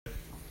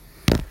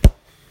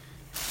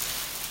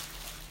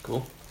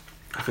Cool.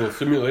 So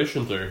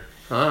simulation theory.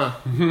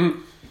 That's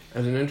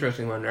an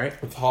interesting one, right?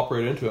 Let's hop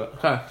right into it.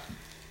 Okay.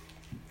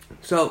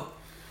 So,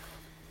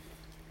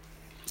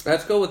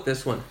 let's go with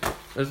this one.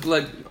 Let's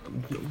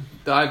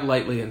dive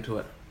lightly into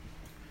it.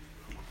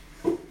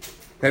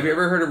 Have you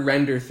ever heard of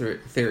render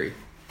theory?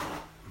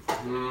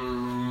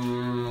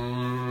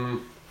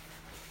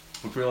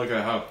 I feel like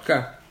I have.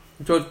 Okay.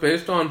 So it's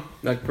based on,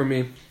 for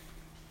me,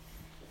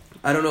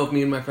 I don't know if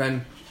me and my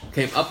friend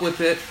came up with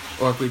it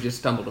or if we just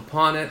stumbled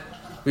upon it.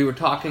 We were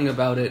talking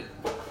about it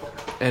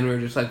and we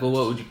were just like, well,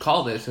 what would you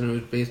call this? And it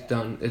was based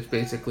on, it's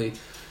basically,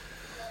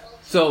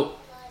 so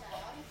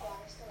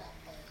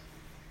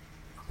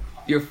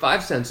your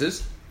five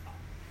senses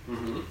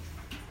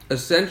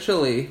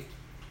essentially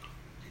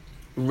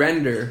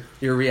render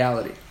your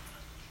reality.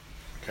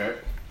 Okay.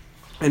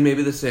 And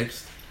maybe the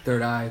sixth,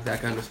 third eye,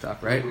 that kind of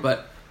stuff, right?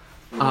 But,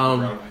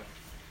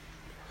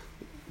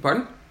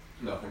 pardon?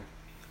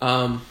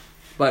 Nothing.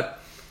 But,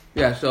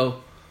 yeah,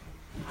 so,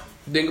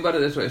 think about it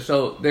this way.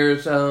 So,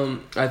 there's,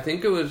 I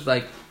think it was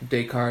like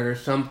Descartes or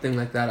something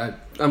like that.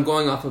 I'm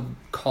going off of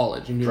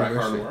college and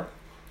university.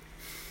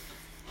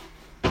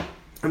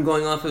 I'm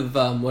going off of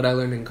what I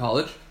learned in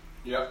college.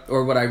 Yeah.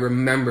 Or what I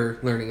remember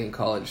learning in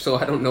college. So,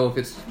 I don't know if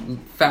it's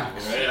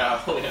facts.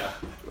 Yeah.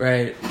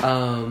 Right?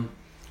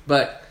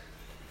 But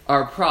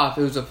our prof,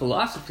 it was a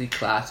philosophy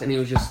class, and he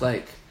was just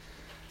like,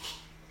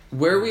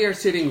 where we are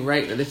sitting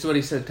right now, this is what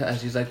he said to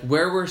us, he's like,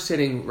 where we're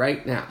sitting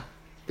right now,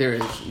 there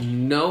is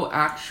no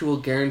actual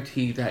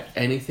guarantee that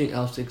anything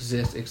else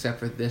exists except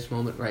for this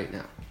moment right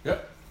now.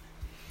 Yep.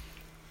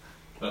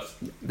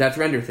 That's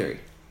render theory.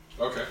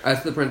 Okay.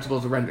 That's the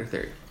principles of render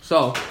theory.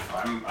 So,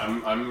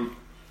 I'm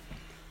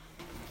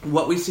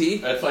what we see...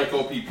 That's like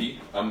OPP.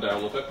 I'm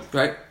down with it.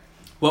 Right?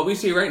 What we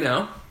see right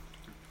now,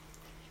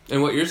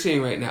 and what you're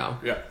seeing right now...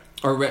 Yeah.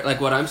 Or like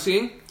what I'm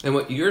seeing and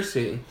what you're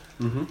seeing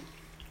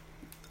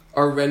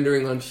are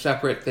rendering on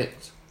separate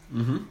things.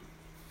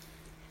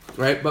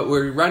 Right? But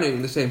we're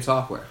running the same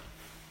software.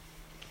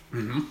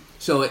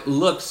 So it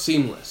looks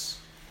seamless.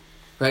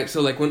 Right?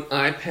 So like when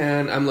I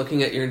pan, I'm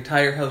looking at your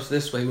entire house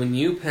this way. When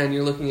you pan,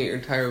 you're looking at your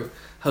entire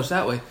house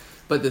that way.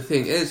 But the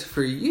thing is,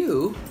 for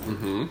you,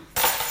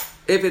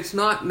 if it's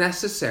not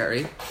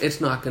necessary,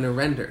 it's not going to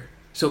render.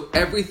 So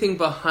everything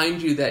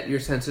behind you that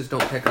your senses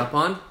don't pick up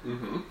on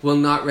will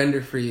not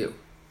render for you.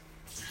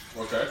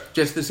 Okay.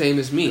 Just the same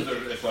as me.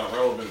 It's not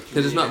relevant.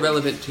 Because it's not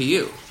relevant to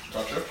you.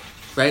 Gotcha.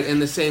 Right?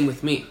 And the same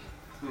with me.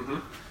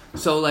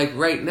 So like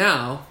right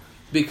now,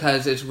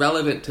 because it's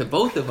relevant to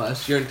both of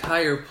us, your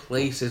entire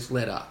place is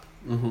lit up.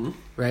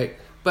 Right?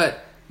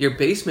 But your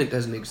basement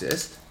doesn't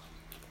exist.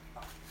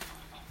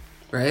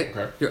 Right?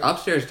 Okay. Your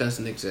upstairs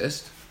doesn't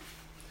exist.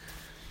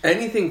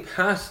 Anything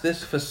past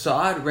this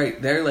facade right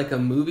there, like a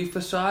movie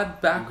facade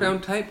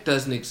background type,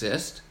 doesn't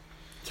exist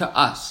to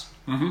us.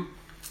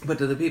 But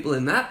to the people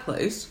in that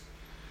place,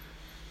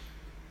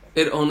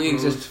 it only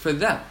exists for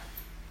them.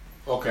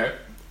 Okay.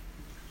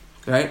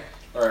 Right?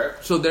 Alright.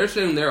 So they're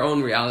seeing their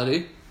own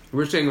reality.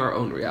 We're seeing our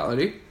own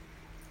reality.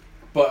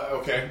 But,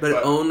 okay. But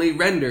it only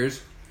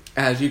renders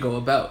as you go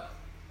about.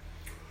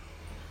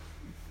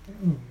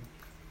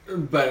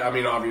 But, I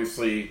mean,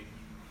 obviously...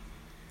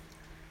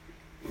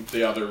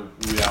 the other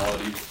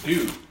realities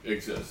do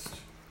exist.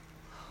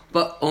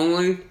 But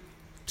only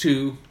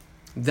to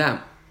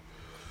them.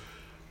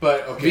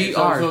 But, okay.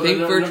 VR, think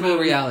virtual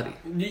reality.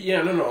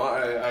 Yeah,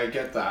 I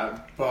get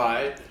that.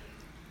 But,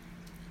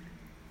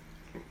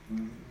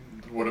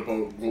 what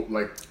about,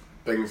 like,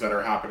 things that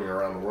are happening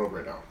around the world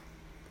right now?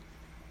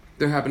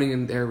 They're happening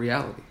in their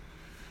reality.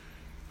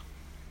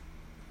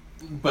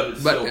 But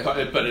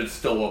it's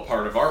still a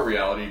part of our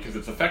reality because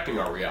it's affecting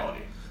our reality.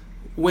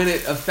 When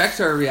it affects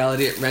our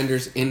reality, it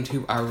renders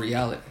into our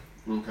reality.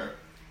 Okay.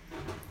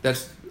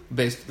 That's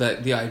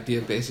the idea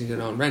of basing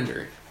it on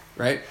rendering,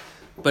 right?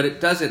 But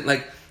it doesn't,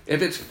 like,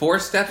 if it's 4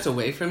 steps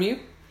away from you,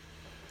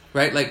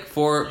 right? Like,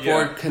 four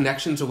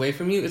connections away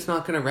from you, it's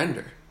not going to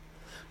render.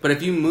 But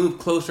if you move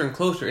closer and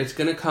closer, it's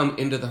going to come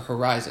into the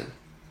horizon.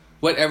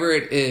 Whatever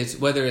it is,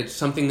 whether it's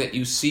something that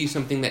you see,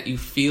 something that you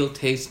feel,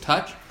 taste,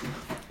 touch,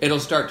 it'll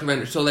start to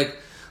render. So, like,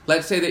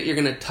 let's say that you're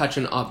going to touch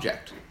an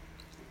object.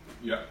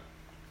 Yeah.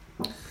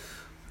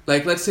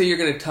 Like, let's say you're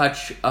going to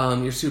touch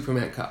your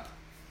Superman cup.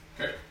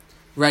 Okay.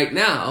 Right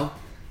now,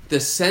 the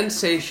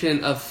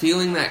sensation of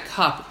feeling that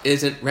cup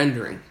isn't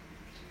rendering.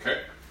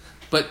 Okay.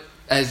 But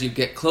as you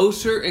get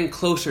closer and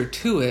closer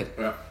to it,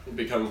 it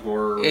becomes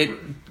more... It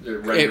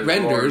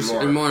renders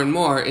more and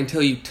more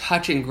until you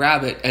touch and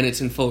grab it, and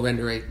it's in full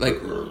render rate. Like,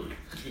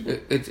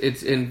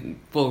 it's in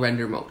full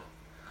render mode.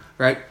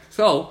 Right?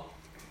 So,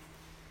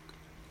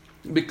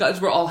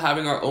 because we're all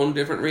having our own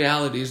different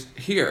realities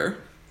here...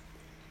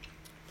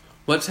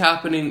 what's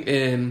happening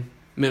in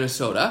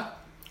Minnesota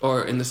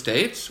or in the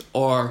States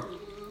or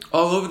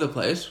all over the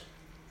place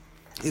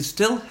is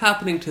still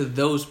happening to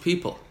those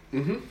people.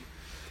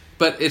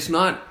 But it's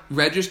not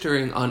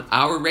registering on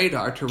our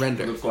radar to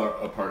render. It's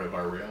not a part of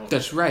our reality.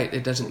 That's right.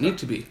 It doesn't need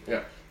to be.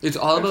 Yeah. It's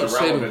all about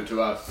irrelevant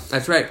to us.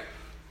 That's right.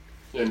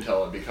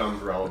 until it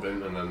becomes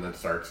relevant, and then it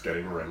starts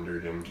getting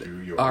rendered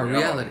into your our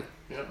reality.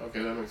 Yeah,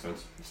 okay, that makes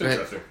sense. It's Right.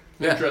 interesting.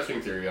 Yeah.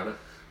 Interesting theory on it.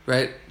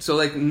 Right? So,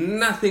 like,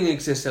 nothing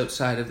exists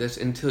outside of this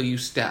until you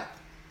step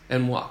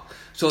and walk.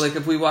 So, like,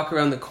 if we walk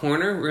around the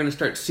corner, we're going to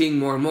start seeing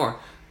more and more.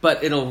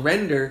 But it'll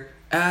render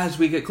as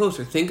we get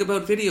closer. Think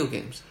about video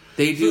games.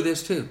 They do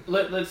this too.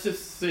 Let's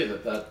just say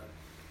that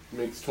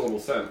makes total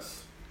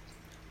sense.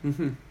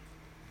 Mm-hmm.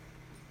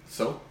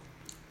 So?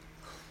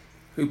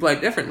 We play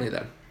differently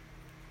then.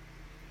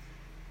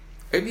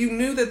 If you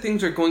knew that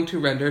things are going to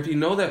render, if you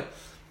know that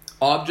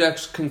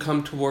objects can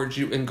come towards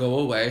you and go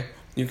away,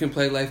 you can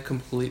play life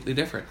completely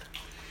different.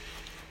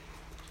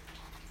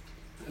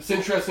 It's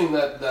interesting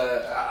that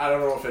I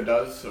don't know if it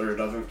does or it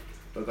doesn't,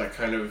 but that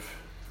kind of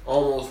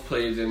almost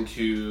plays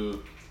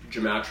into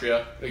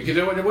gematria. Because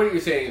what you're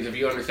saying is if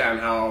you understand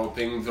how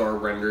things are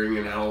rendering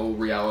and how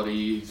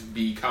realities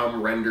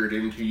become rendered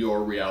into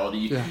your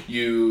reality,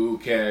 you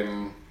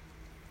can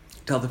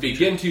tell the future.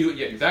 begin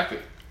to exactly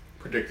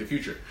predict the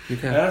future. You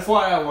can. And that's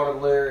why I want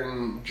to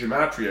learn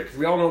gematria, because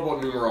we all know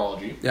about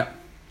numerology. Yeah.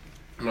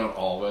 Not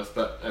all of us,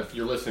 but if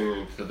you're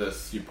listening to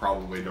this, you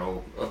probably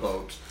know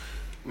about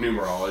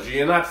numerology,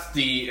 and that's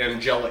the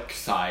angelic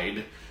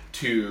side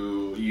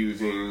to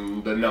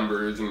using the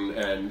numbers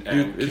and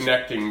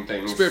connecting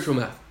things. Spiritual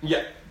math.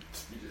 Yeah,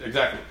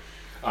 exactly.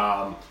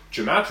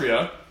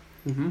 Gematria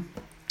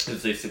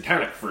is a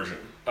satanic version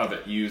of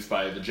it used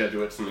by the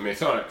Jesuits and the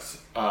Masonics.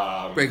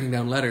 Breaking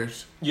down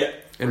letters. Yeah.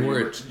 And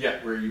words.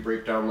 Where you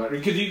break down letters.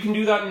 Because you can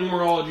do that in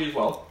numerology as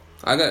well.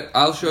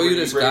 I'll show you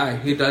this guy.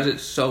 He does it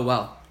so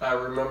well. I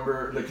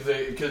remember, because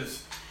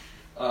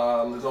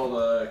there's all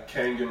the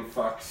Kangen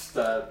fucks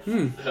that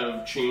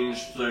have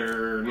changed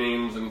their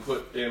names and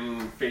put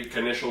in fake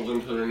initials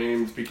into their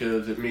names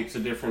because it makes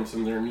a difference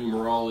in their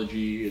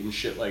numerology and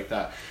shit like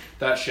that.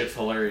 That shit's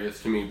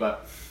hilarious to me,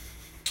 but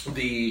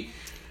the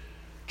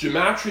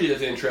gematria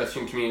is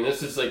interesting to me, and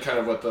this is like kind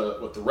of what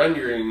the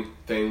rendering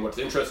thing, what's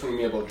interesting to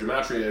me about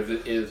gematria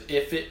is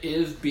if it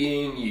is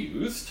being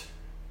used,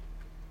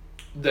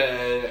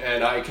 then,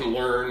 and I can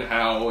learn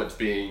how it's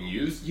being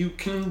used, you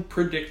can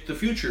predict the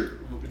future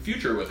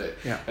with it.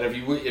 Yeah. And if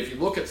you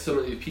look at some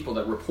of these people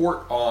that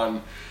report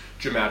on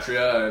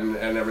gematria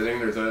and everything,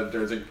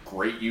 there's a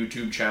great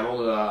YouTube channel,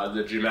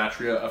 the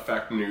Gematria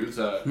Effect News.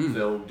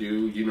 They'll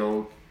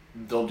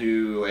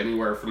do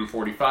anywhere from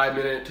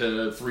 45-minute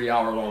to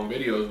 3-hour long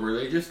videos where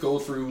they just go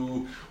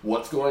through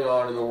what's going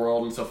on in the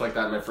world and stuff like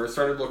that. And I first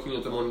started looking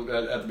at them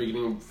at the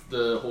beginning of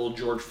the whole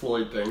George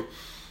Floyd thing.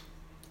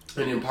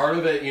 And in part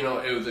of it, it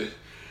was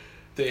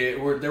they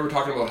were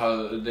talking about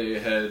how they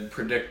had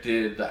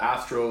predicted the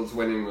Astros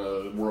winning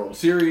the World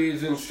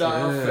Series and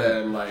stuff,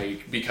 and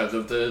like because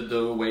of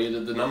the way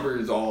that the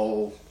numbers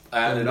all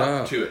added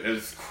up to it.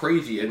 It's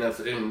crazy. And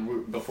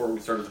before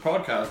we started the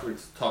podcast, we were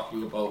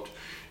talking about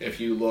if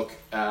you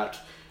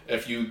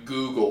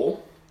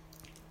Google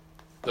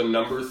the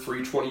number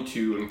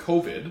 322 in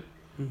COVID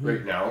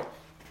right now,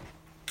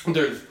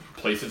 there's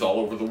places all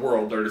over the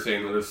world that are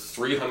saying that there's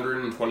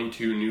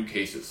 322 new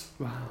cases.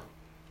 Wow.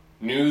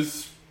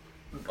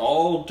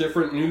 All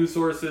different news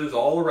sources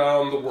all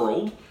around the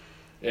world.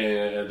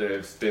 And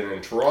it's been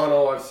in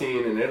Toronto, I've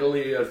seen, in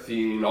Italy, I've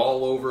seen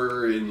all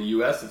over in the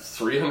US, it's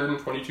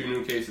 322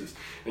 new cases.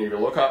 And you can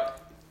look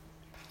up,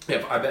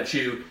 I bet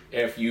you,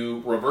 if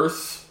you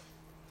reverse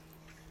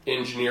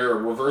engineer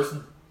or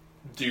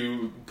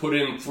put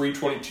in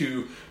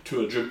 322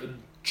 to a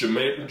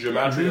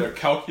gematria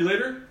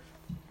calculator,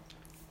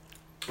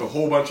 a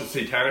whole bunch of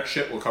satanic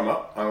shit will come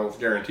up. I will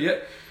guarantee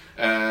it.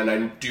 And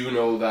I do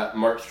know that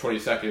March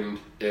 22nd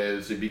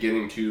is the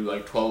beginning to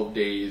 12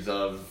 days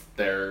of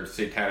their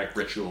satanic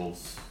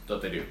rituals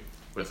that they do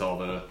with all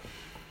the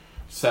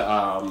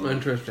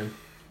interesting.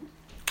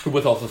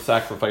 With all the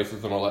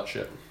sacrifices and all that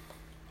shit.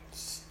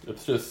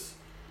 It's just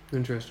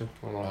interesting.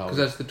 I don't know how. Because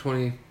that's the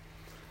 20.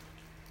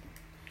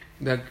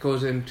 That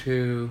goes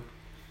into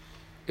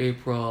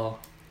April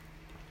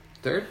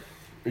 3rd.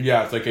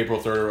 Yeah, it's like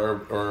April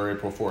 3rd or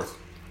April 4th.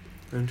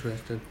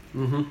 Interesting.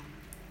 Mm-hmm.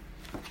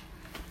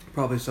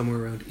 Probably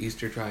somewhere around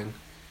Easter time.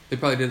 They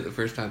probably did it the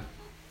first time.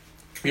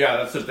 Yeah,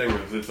 that's the thing.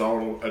 Is it's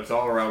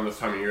all around this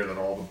time of year that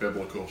all the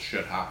biblical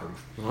shit happens.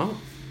 Oh.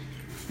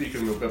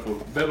 Speaking of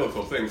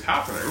biblical things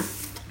happening,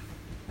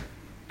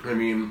 I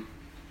mean,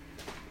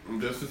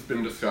 this has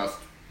been discussed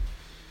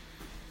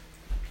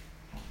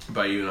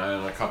by you and I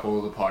on a couple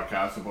of the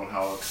podcasts about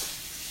how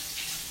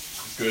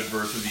it's good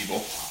versus evil.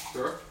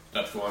 Sure.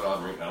 That's going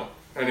on right now,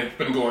 and it's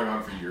been going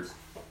on for years.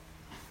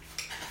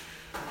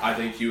 I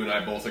think you and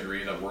I both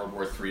agree that World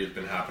War III has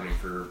been happening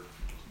for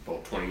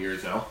about 20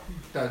 years now.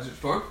 Desert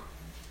Storm?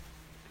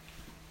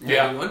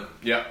 Yeah. 91?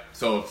 Yeah.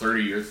 So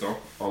 30 years though,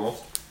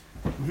 almost.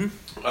 Mm-hmm.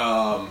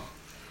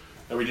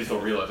 And we just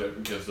don't realize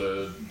it because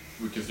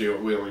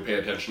we only pay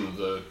attention to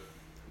the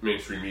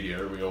mainstream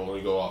media, or we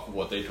only go off of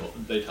what they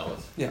tell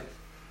us. Yeah.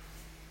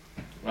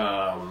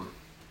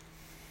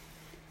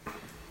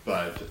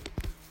 But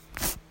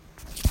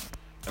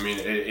I mean,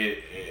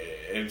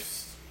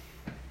 it's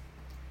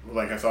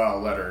like I saw a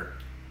letter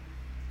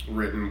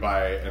written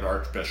by an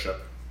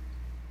archbishop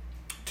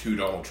to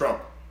Donald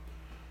Trump,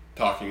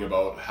 talking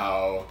about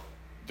how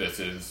this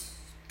is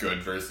good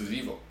versus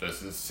evil.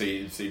 This is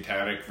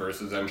satanic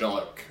versus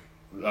angelic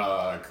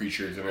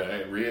creatures, and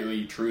it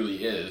really,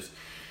 truly is.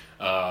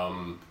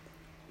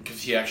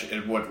 Because he actually,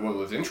 what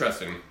was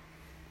interesting,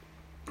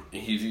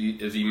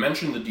 he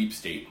mentioned the deep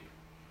state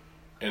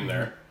in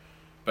there,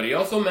 but he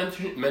also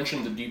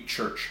mentioned the deep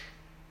church,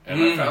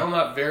 and I found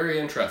that very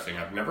interesting.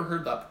 I've never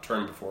heard that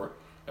term before.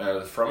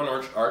 It's from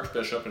an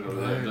archbishop, and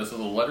this is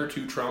a letter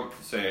to Trump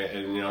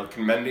saying, and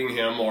commending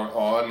him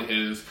on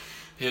his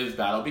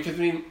battle. Because I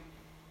mean,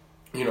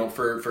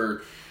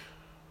 for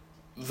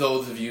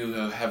those of you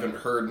who haven't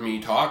heard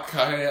me talk,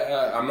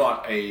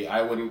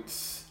 I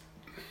wouldn't.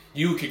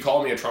 You could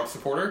call me a Trump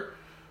supporter,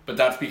 but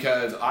that's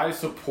because I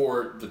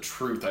support the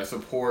truth. I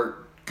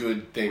support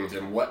good things,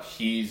 and what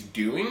he's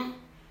doing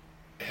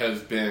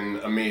has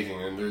been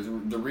amazing. And there's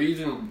the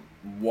reason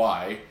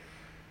why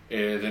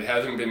is it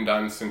hasn't been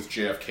done since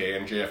JFK,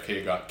 and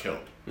JFK got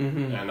killed.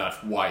 Mm-hmm. And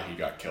that's why he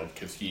got killed,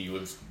 because he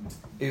was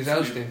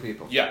ousting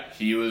people. Yeah,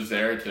 he was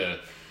there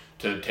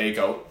to take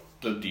out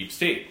the deep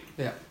state.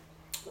 Yeah.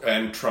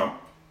 And Trump,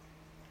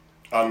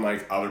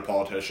 unlike other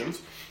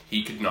politicians,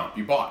 he could not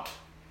be bought.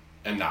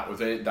 And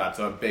that's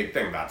a big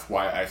thing. That's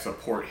why I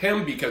support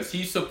him, because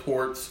he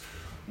supports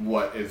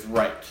what is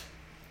right.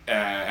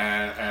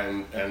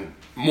 And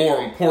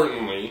more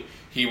importantly,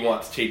 he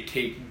wants to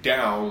take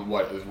down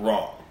what is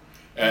wrong.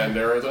 And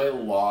there is a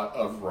lot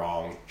of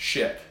wrong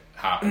shit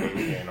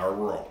happening in our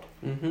world.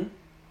 Mm-hmm.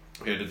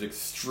 It is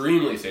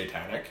extremely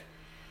satanic.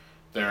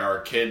 There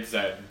are kids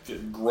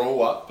that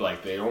grow up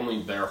like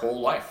their whole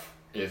life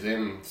is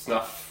in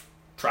snuff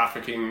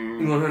trafficking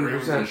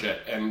 100%. And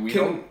shit, and we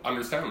don't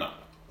understand that.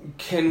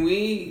 Can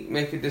we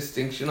make a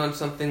distinction on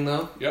something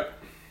though? Yep.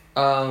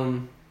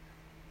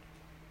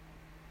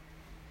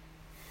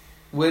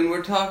 When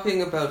we're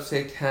talking about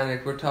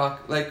satanic, we're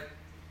talking like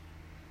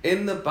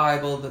in the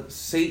Bible that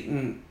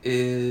Satan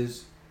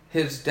is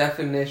his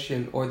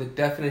definition, or the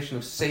definition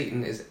of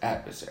Satan is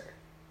adversary.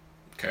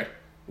 Okay.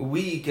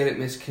 We get it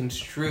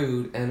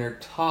misconstrued and are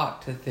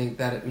taught to think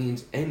that it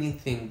means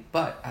anything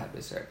but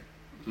adversary.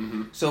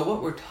 Mm-hmm. So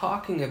what we're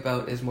talking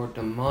about is more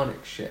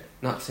demonic shit,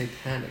 not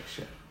satanic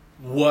shit.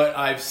 What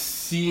I've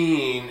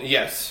seen,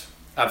 yes,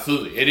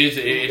 absolutely.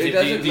 It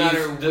doesn't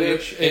matter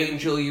which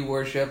angel you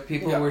worship.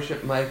 People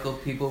worship Michael,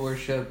 people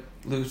worship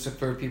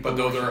Lucifer, people But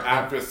those are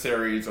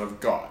adversaries of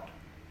God.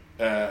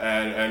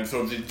 And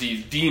so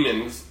these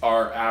demons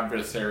are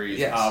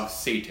adversaries of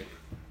Satan.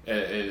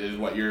 Is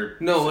what you're...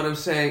 No, what I'm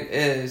saying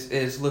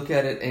is look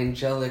at it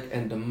angelic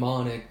and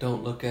demonic.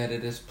 Don't look at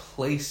it as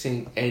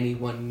placing any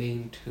one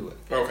name to it.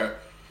 Okay.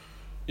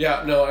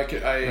 Yeah, no,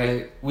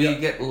 right? We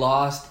get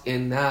lost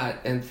in that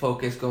and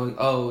focus going,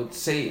 oh, it's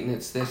Satan,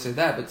 it's this or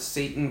that. But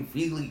Satan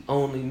really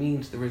only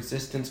means the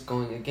resistance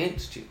going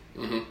against you.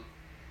 Mm-hmm.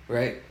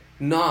 Right?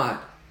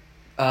 Not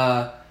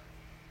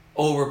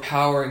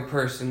overpowering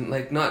person.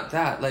 Like, not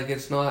that. Like,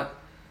 it's not...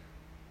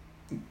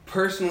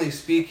 Personally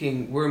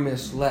speaking, we're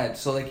misled.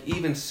 So, like,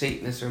 even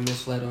Satanists are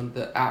misled on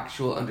the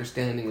actual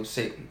understanding of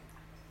Satan.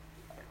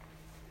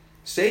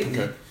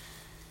 Satan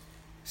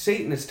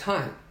is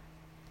time.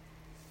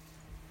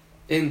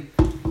 In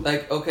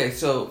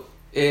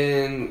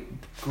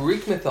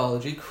Greek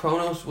mythology,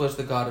 Kronos was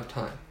the god of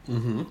time.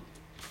 Mm-hmm.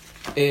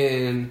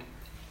 In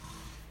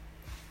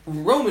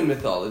Roman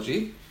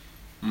mythology,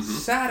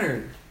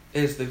 Saturn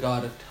is the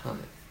god of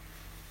time.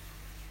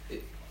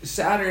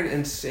 Saturn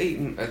and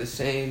Satan are the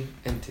same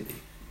entity.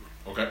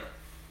 Okay.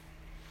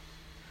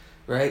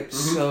 Right?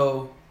 Mm-hmm.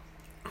 So,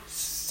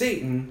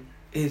 Satan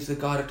is the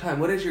god of time.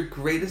 What is your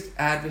greatest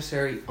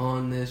adversary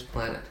on this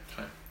planet?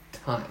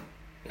 Time.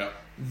 Yeah.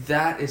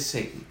 That is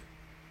Satan.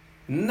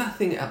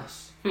 Nothing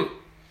else.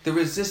 The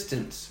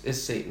resistance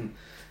is Satan.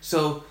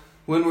 So,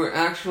 when we're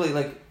actually,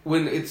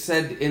 when it's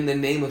said in the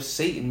name of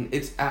Satan,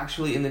 it's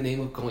actually in the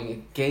name of going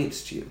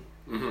against you.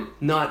 Mm-hmm.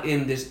 Not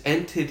in this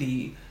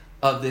entity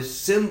of this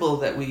symbol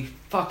that we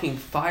fucking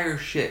fire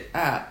shit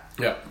at.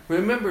 Yeah.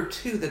 Remember,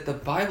 too, that the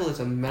Bible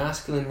is a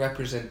masculine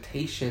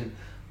representation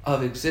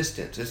of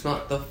existence. It's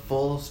not the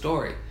full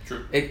story.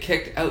 True. It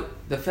kicked out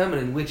the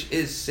feminine, which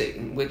is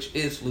Satan, which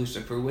is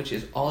Lucifer, which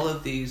is all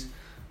of these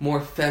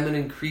more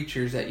feminine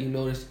creatures that you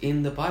notice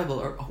in the Bible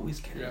are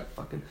always kind of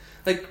fucking...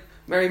 Like,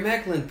 Mary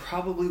Magdalene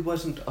probably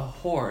wasn't a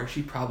whore.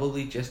 She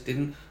probably just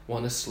didn't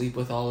want to sleep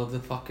with all of the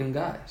fucking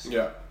guys.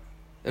 Yeah.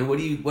 And what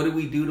do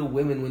we do to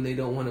women when they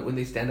don't want it, when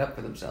they stand up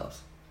for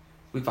themselves?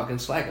 We fucking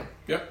slag them.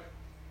 Yep.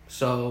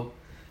 So,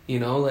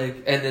 and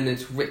then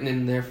it's written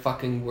in their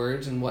fucking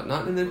words and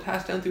whatnot, and then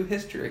passed down through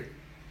history.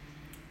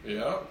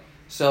 Yeah.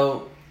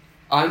 So,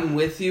 I'm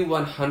with you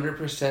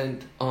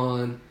 100%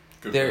 on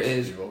there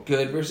is evil.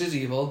 Good versus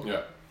evil.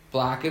 Yeah.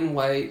 Black and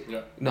white.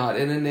 Yeah. Not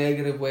in a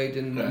negative way.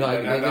 Not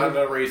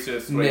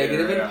racist.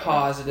 Negative and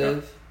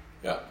positive.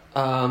 Yeah.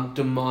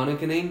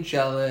 Demonic and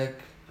angelic.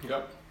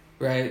 Yep.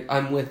 Right?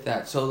 I'm with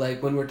that. So,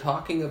 when we're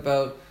talking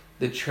about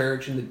the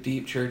church and the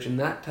deep church and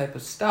that type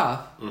of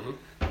stuff,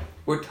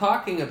 we're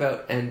talking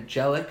about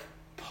angelic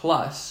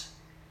plus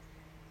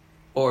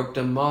or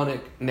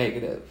demonic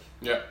negative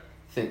Yeah.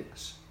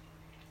 things,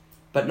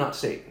 but not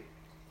Satan.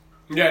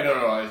 Yeah,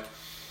 no.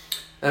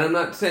 And I'm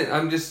not saying,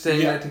 I'm just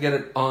saying Yeah. that to get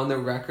it on the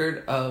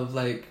record of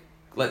like,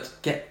 let's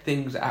get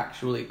things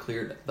actually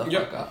cleared the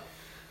fuck up.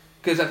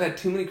 Because I've had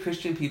too many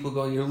Christian people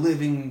going, you're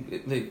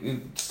living, like,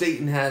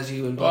 Satan has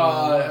you, and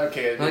blah, blah, blah.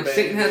 Okay. Like,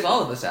 Satan has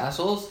all of us,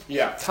 assholes.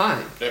 Yeah.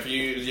 Time. If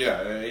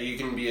you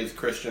can be as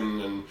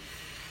Christian and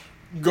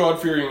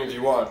God-fearing as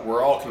you want.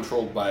 We're all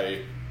controlled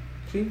by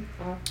a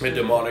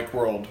demonic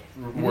world.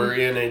 Mm-hmm. We're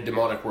in a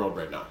demonic world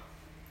right now.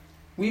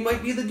 We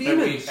might be the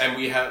demons. And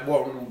we have,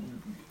 well,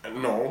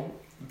 no,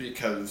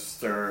 because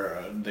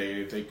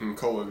they can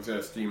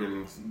coexist.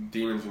 Demons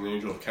and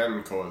angels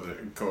can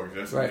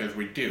coexist, right. Because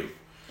we do.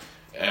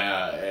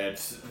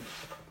 It's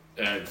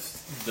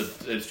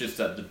just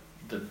that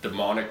the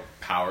demonic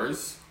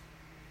powers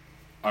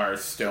are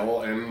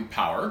still in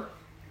power.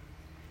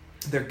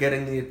 They're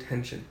getting the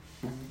attention.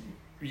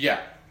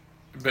 Yeah,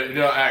 but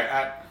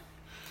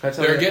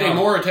they're getting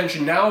more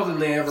attention now than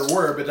they ever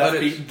were. But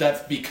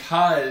that's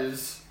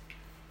because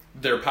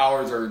their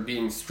powers are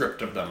being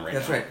stripped of them right now.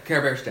 That's right.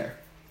 Care Bear stare.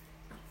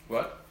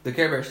 What? The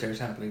Care Bear stare is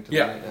happening to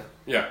them right now.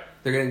 Yeah.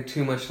 They're getting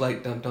too much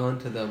light dumped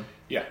onto them.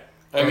 Yeah.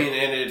 I mean,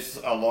 and it's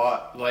a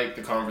lot like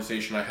the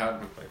conversation I had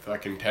with my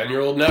fucking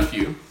 10-year-old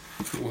nephew.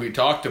 We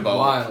talked about...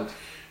 Wild.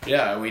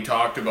 Yeah, we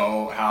talked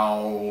about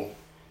how...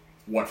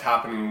 what's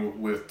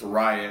happening with the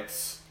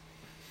riots,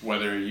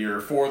 whether you're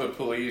for the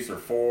police or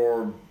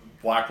for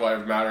Black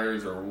Lives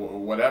Matters or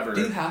whatever.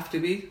 Do you have to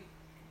be?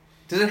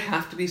 Does it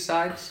have to be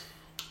sides?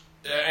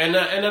 And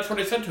that's what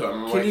I said to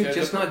him. Can you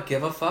just not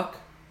give a fuck?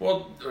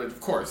 Well,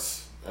 of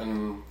course.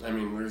 And, I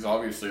mean, there's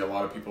obviously a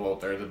lot of people out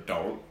there that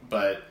don't,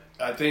 but...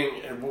 I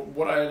think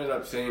what I ended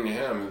up saying to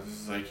him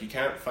is like, you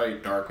can't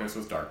fight darkness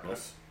with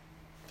darkness.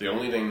 The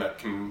only thing that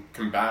can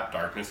combat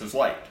darkness is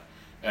light,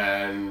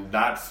 and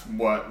that's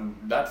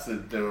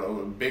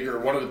the bigger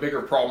one of the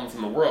bigger problems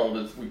in the world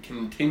is we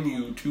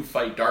continue to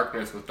fight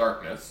darkness with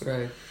darkness,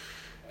 right?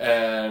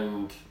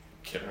 And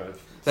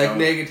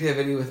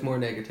negativity with more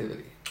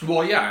negativity.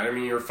 Well, yeah, I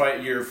mean you're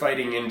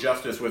fighting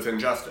injustice with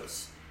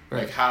injustice.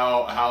 Right. Like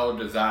how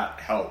does that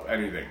help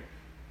anything?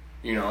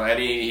 You know, and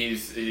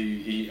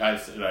I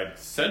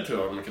said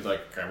to him, because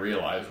like I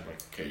realized, I'm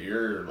like, okay,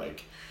 you're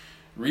like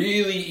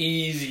really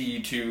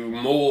easy to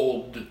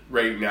mold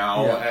right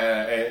now,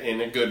 in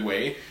a good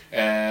way.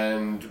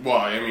 And well,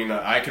 I mean,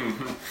 I can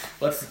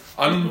let's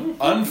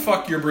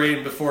unfuck your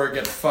brain before it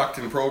gets fucked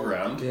and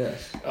programmed.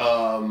 Yes.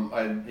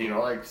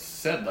 I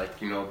said like,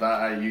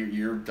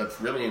 you're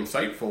that's really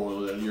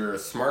insightful. You're a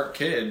smart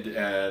kid,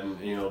 and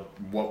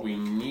what we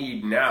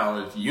need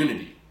now is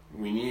unity.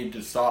 We need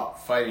to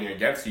stop fighting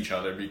against each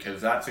other, because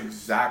that's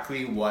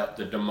exactly what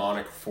the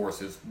demonic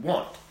forces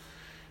want.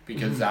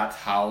 Because that's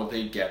how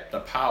they get the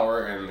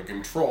power and the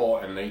control,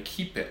 and they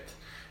keep it.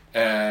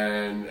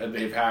 And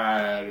they've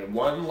had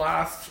one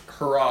last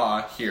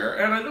hurrah here,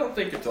 and I don't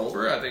think it's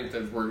over. I think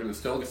that we're going to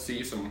still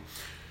see some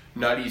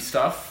nutty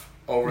stuff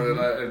over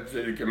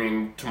the... I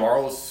mean,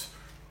 tomorrow's...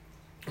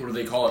 What do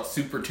they call it?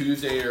 Super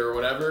Tuesday or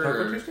whatever?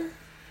 Taco Tuesday?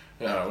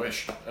 Yeah, I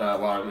wish.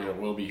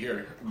 We'll be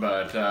here,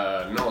 but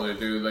no, they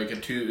do like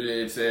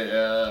it's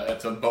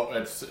a vote.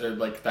 It's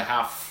like the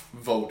half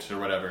vote or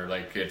whatever.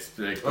 Like it's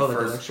like the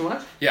first election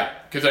watch. Yeah,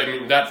 because I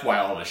mean that's why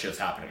all this shit's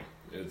happening.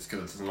 It's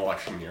because it's an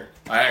election year.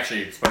 I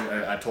actually explained.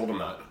 I told him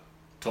that.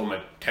 Told my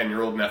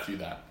 10-year-old nephew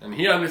that, and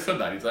he understood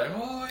that. He's like,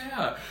 oh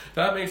yeah,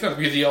 that makes sense,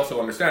 because he also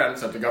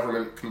understands that the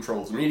government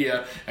controls the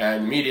media,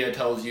 and the media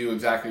tells you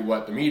exactly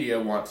what the media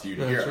wants you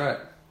to hear. That's right.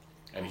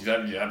 And he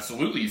said,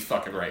 absolutely, he's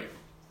fucking right.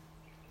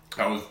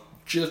 I was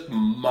just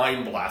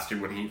mind blasted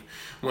when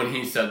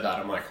he said that.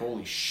 I'm like,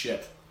 holy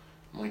shit.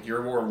 I'm like,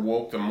 you're more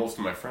woke than most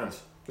of my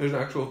friends. There's an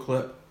actual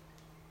clip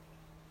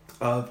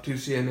of 2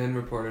 CNN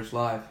reporters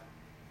live.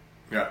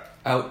 Yeah.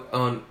 Out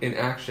in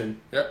action.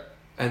 Yep.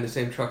 And the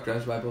same truck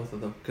drives by both of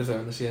them, because they're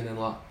on the CNN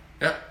lot.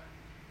 Yeah.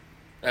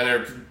 And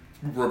they're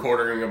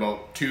reporting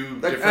about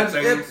two different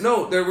things?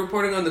 No, they're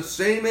reporting on the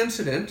same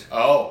incident.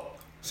 Oh.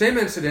 Same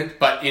incident,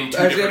 but in two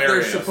different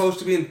areas. As if they're supposed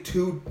to be in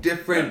two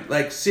different,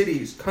 like,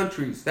 cities,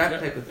 countries, that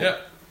type of thing. Yeah.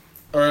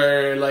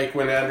 Or like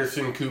when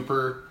Anderson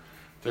Cooper,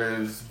 there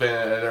was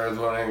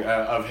one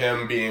of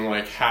him being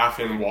like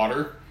half in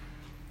water,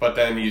 but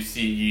then you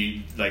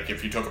see, like,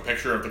 if you took a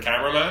picture of the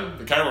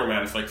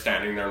cameraman's like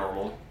standing there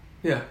normal.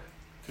 Yeah.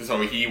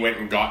 So he went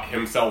and got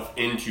himself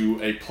into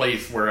a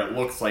place where it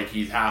looks like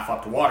he's half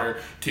up to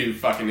water to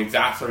fucking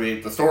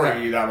exacerbate the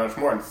story that much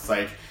more. It's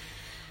like,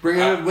 bring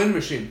in a wind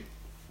machine.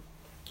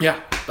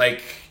 Yeah,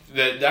 like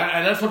that,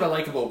 and that's what I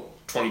like about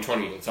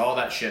 2020. It's all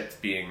that shit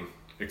being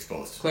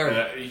exposed.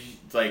 Clarity.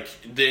 Like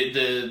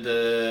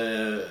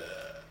the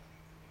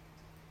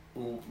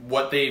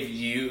what they've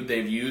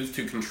used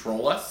to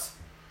control us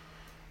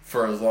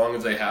for as long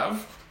as they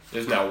have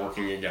is now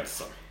working against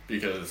them,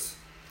 because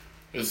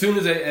as soon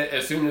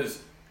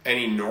as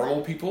any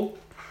normal people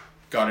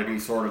got any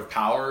sort of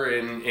power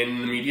in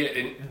the media,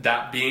 in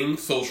that being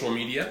social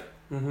media,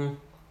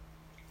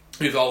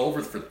 it's all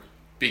over for them.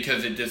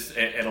 because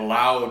it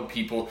allowed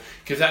people,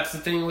 because that's the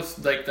thing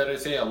with like that I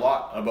say a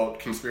lot about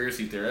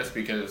conspiracy theorists,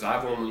 because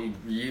I've only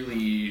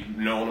really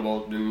known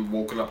about and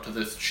woken up to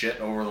this shit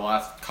over the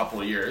last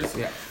couple of years.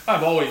 Yeah.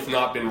 I've always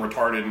not been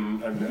retarded,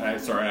 and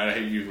sorry, I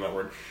hate using that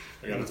word.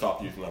 I gotta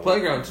stop using that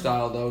Playground word.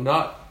 style though,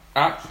 not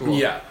actual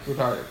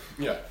retarded.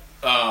 Yeah.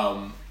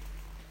 I'm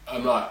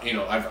not, you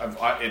know,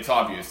 it's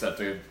obvious that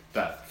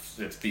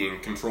it's being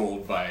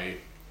controlled by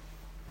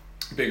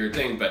bigger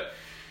thing, but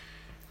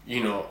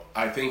you know,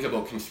 I think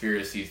about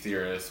conspiracy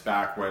theorists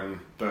back when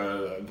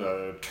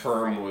the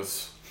term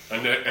was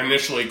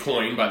initially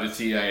coined by the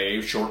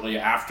CIA shortly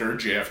after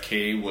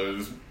JFK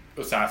was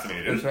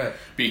assassinated. That's right.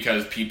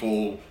 Because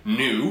people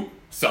knew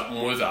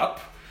something was up.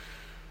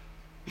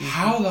 Mm-hmm.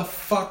 How the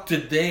fuck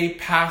did they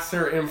pass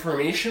their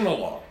information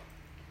along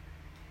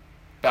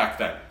back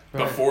then,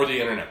 before the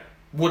internet?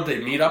 Would they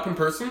meet up in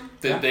person?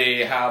 Did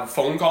they have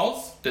phone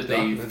calls? Did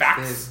they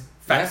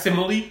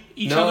facsimile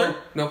each other?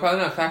 No,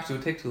 probably not fax. It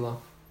would take too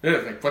long. Yeah,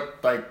 like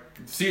what? Like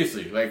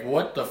seriously, like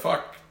what the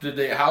fuck did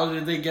they? How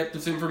did they get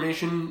this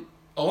information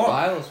along?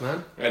 Files,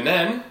 man. And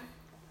then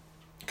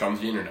comes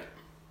the internet,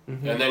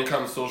 and then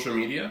comes social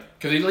media.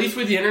 Because at least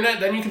with the internet,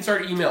 then you can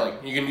start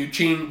emailing. You can do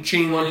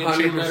chain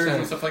letters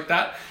and stuff like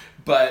that.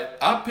 But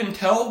up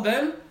until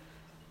then,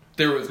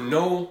 there was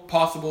no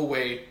possible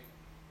way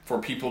for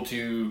people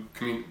to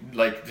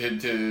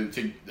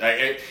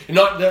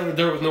not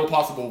there was no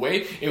possible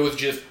way. It was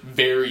just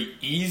very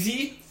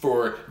easy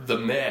for the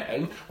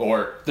man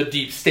or the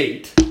deep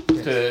state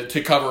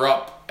to cover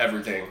up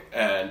everything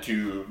and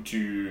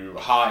to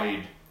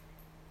hide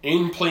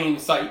in plain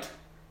sight.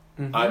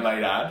 I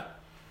might add,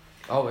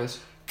 always,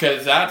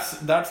 because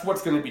that's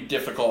what's going to be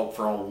difficult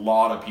for a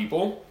lot of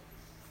people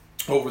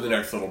over the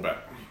next little bit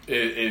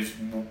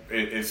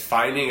is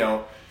finding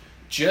out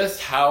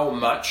just how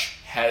much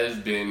has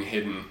been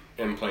hidden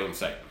in plain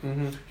sight.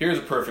 Here's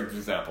a perfect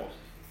example.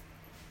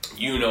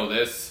 You know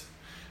this.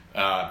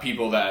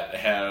 People that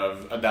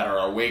are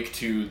awake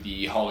to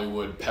the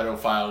Hollywood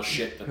pedophile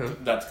shit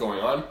that's going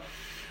on.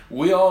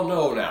 We all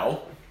know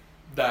now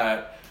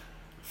that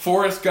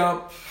Forrest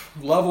Gump,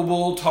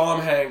 lovable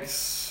Tom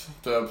Hanks,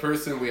 the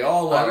person we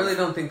all love. I really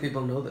don't think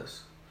people know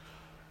this.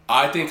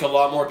 I think a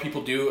lot more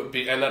people do,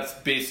 and that's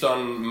based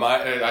on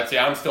I'd say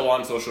I'm still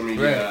on social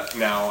media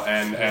now,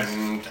 and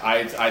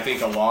I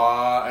think a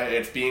lot.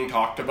 It's being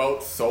talked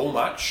about so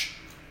much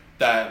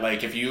that,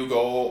 like, if you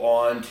go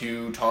on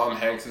to Tom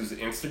Hanks's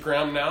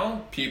Instagram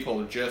now,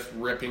 people are just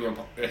ripping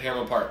him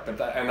apart. But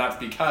that's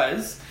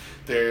because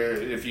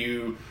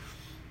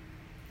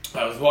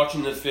I was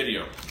watching this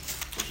video.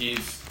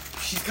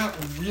 She's got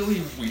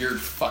really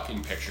weird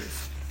fucking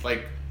pictures,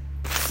 like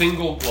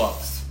single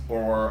gloves.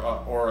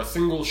 Or a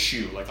single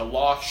shoe, like a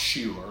lost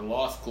shoe or a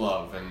lost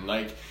glove, and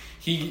like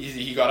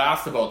he got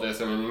asked about this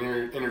in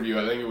an interview.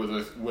 I think it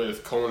was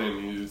with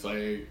Conan. He was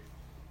like,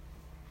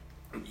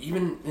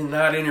 even in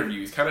that interview,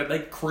 he's kind of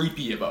like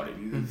creepy about it.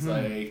 He's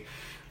like,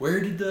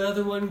 where did the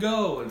other one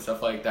go and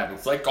stuff like that. And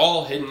it's like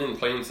all hidden in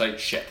plain sight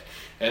shit.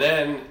 And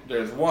then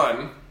there's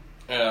one,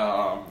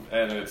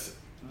 and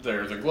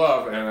there's a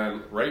glove, and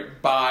then right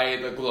by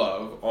the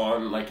glove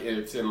on like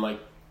it's in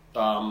like.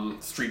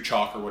 Street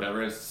chalk or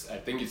whatever. I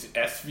think it's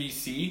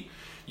SVC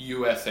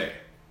USA.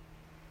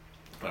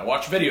 I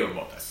watched a video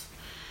about this.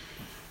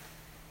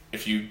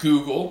 If you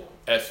Google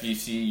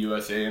SVC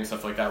USA and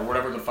stuff like that, or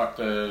whatever the fuck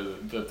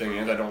the thing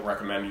is, I don't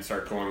recommend you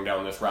start going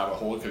down this rabbit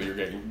hole because you're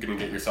gonna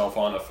get yourself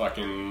on a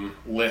fucking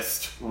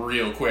list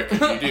real quick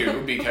if you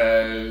do,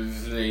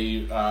 because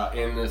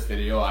in this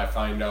video I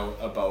find out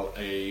about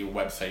a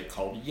website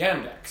called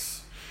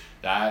Yandex.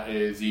 That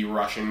is the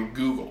Russian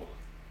Google.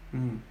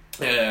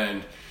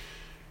 And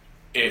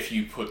if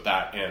you put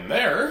that in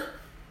there,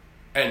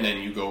 and then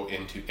you go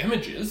into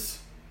images,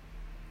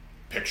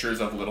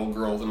 pictures of little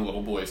girls and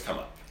little boys come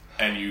up.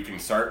 And you can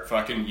start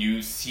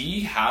you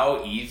see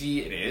how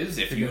easy it is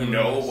if you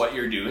know what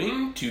you're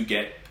doing to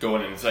get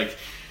going. And it's like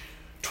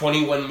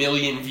 21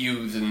 million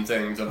views and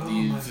things of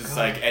these. It's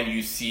like, and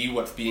you see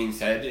what's being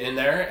said in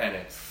there, and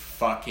it's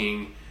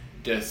fucking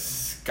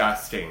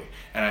disgusting.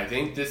 And I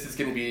think this is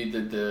going to be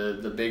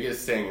the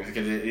biggest thing,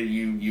 because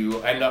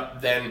you end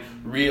up then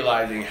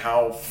realizing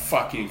how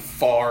fucking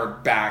far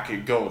back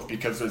it goes,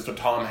 because there's the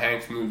Tom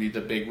Hanks movie,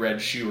 The Big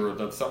Red Shoe,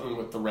 or something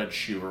with the red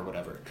shoe or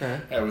whatever. Okay.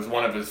 It was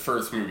one of his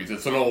first movies.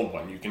 It's an old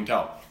one, you can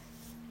tell.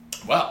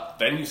 Well,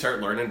 then you start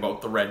learning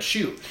about the red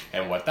shoe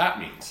and what that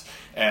means,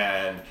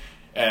 and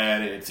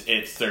there's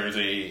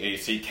a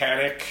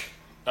satanic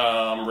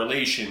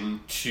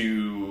relation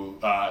to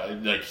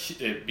like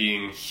it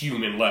being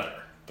human leather.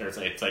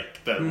 It's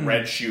like the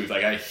red shoe is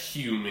like a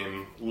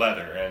human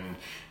leather,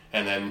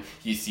 and then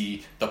you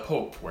see the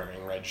Pope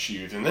wearing red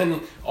shoes, and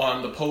then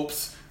on the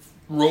Pope's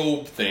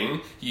robe thing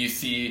you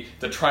see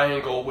the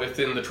triangle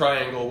within the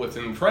triangle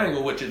within the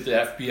triangle, which is the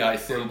FBI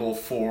symbol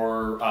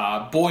for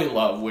boy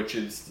love, which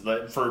is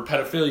for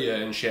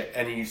pedophilia and shit.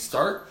 And you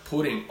start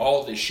putting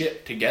all this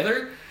shit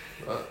together,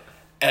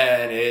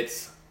 and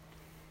it's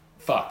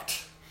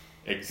fucked.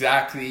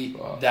 Exactly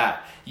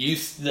that. You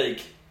like.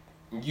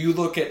 You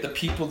look at the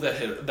people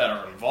that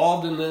are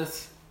involved in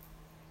this,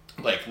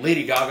 like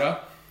Lady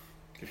Gaga.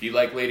 If you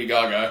like Lady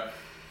Gaga,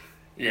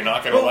 you're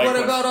not going to like. But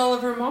what about all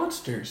of her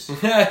monsters?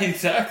 Yeah,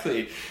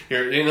 exactly.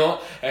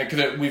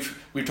 Because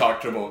we've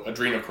talked about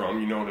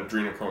adrenochrome. You know what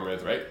adrenochrome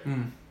is, right?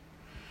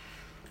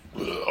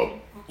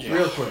 Yeah.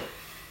 Real quick.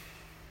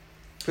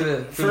 For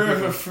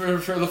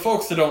the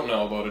folks that don't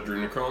know about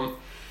adrenochrome,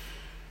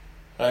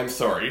 I'm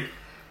sorry.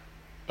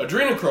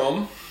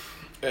 Adrenochrome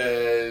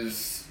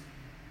is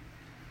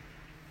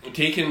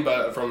taken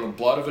from the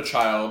blood of a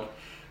child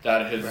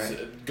that has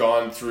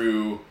gone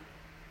through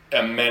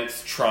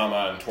immense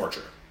trauma and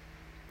torture.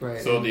 Right.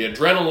 So the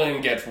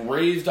adrenaline gets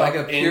raised up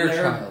like a pure in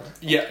their child.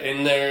 Yeah,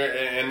 in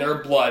their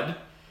blood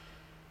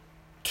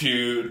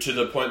to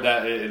the point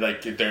that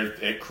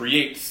it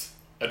creates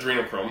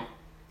adrenochrome.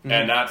 Mm-hmm.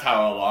 And that's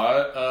how a lot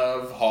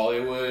of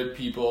Hollywood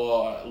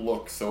people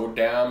look so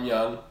damn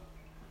young.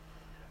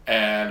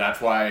 And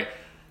that's why,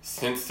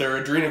 since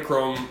their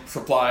adrenochrome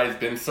supply has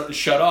been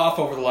shut off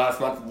over the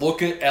last month,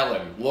 look at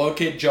Ellen,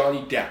 look at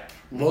Johnny Depp,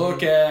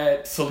 look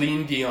at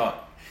Celine Dion.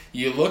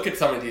 You look at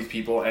some of these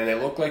people, and they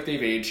look like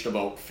they've aged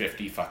about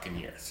 50 fucking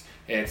years.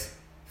 It's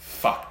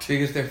fucked.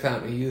 Because their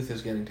fountain of youth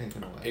is getting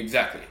taken away.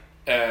 Exactly.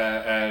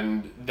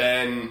 And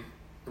then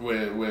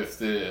with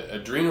the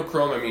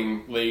adrenochrome, I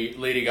mean,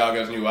 Lady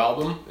Gaga's new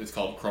album is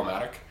called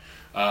Chromatic.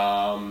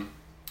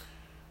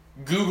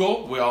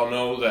 Google, we all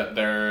know that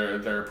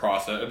their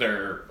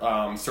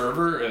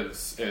server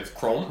is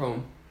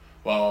Chrome.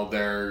 Well,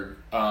 their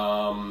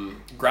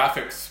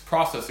graphics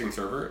processing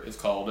server is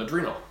called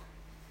Adreno.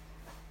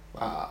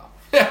 Wow.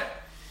 Yeah.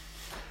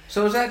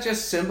 So is that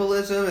just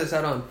symbolism? Is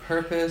that on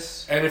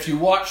purpose? And if you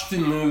watch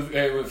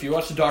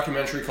the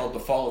documentary called The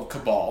Fall of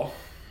Cabal,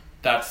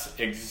 that's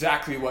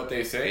exactly what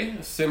they say.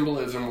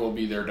 Symbolism will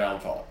be their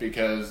downfall,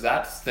 because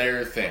that's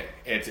their thing.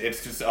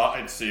 It's just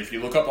if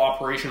you look up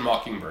Operation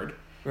Mockingbird,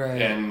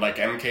 right, and like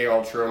MK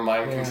Ultra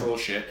mind control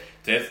shit,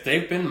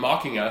 they've been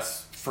mocking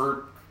us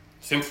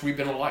since we've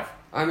been alive.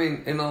 I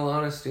mean, in all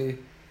honesty,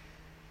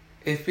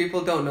 if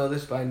people don't know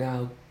this by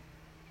now,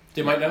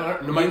 they might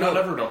not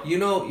ever know. You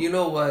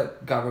know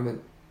what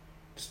government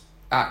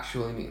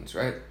actually means,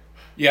 right?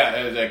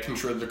 Yeah, the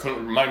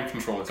mind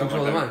control.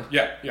 Control the mind.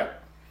 Yeah.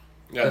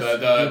 Yeah,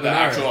 the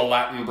actual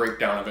Latin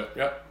breakdown of it.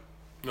 Yeah.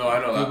 No, I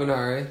know that.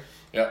 Gubernare.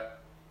 Yeah.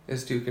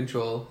 Is to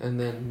control, and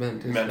then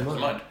ment is the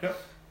mind. Yeah.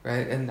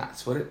 Right, and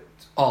that's what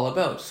it's all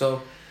about.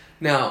 So,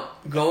 now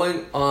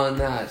going on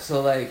that,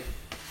 so like,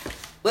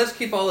 let's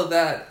keep all of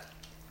that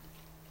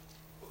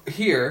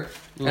here,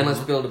 and let's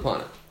build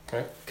upon it.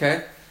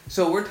 Okay.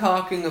 So we're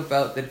talking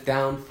about the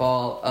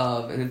downfall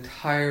of an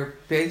entire,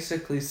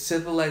 basically,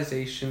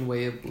 civilization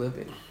way of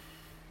living.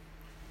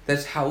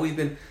 That's how we've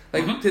been,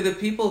 like, to the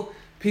people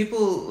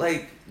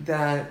like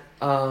that.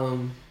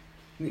 One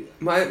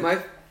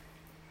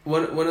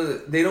of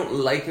the, they don't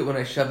like it when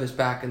I shove this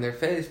back in their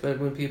face, but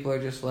when people are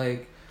just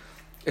like,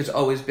 it's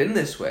always been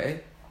this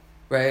way,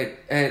 right?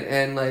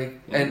 And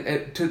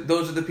to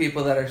those are the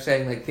people that are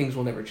saying like things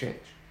will never change,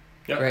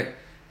 right?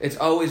 It's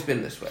always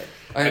been this way.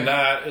 And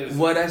that is...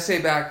 What I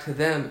say back to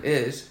them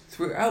is,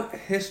 throughout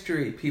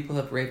history, people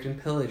have raped and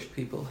pillaged,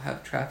 people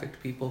have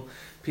trafficked people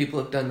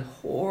have done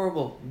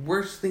horrible,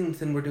 worse things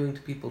than we're doing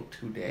to people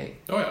today.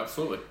 Oh yeah,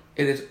 absolutely.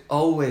 It has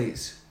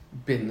always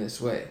been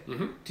this way.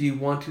 Mm-hmm. Do you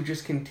want to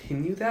just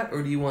continue that,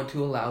 or do you want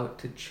to allow it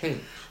to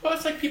change? Well,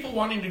 it's like people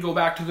wanting to go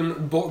back to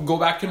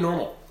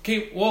normal.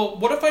 Okay, well,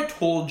 what if I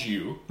told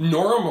you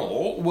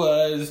normal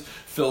was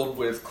filled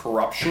with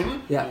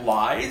corruption,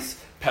 lies,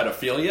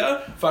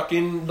 pedophilia,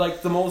 fucking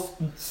like the most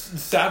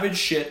savage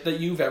shit that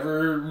you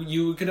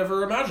could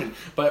ever imagine.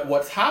 But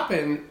what's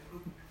happened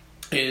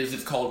is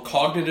it's called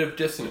cognitive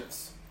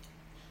dissonance,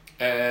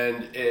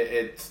 and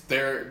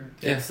they're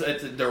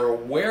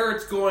aware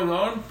it's going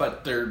on,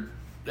 but they're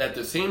at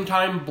the same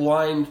time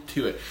blind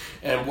to it.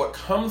 And what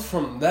comes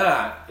from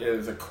that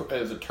is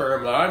a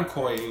term that I'm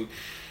coining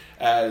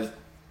as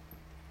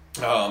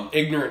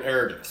ignorant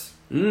arrogance.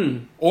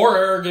 Or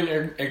arrogant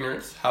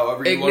ignorance,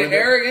 however you want to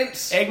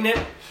arrogance.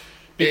 Ignorant.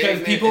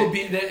 Because people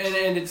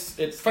and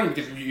it's funny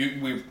because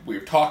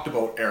we've talked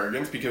about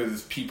arrogance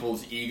because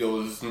people's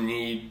egos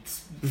need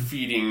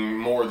feeding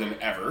more than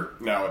ever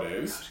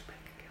nowadays.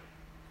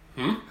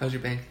 How's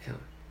your bank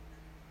account?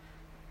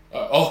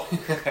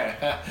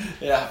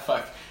 Yeah,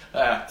 fuck.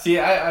 See,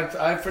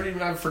 I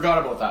forgot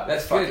about that.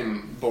 That's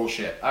fucking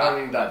bullshit. I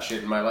don't need that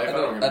shit in my life. I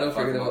don't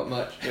forget about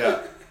much.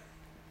 Yeah.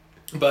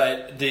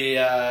 But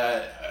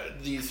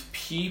these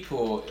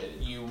people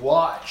you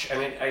watch,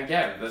 and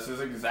again, this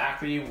is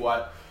exactly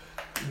what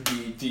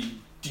the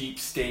deep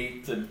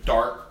state, the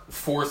dark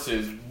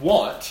forces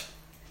want,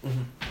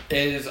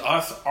 is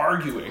us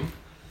arguing,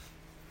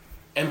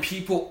 and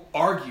people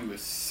argue with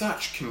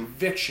such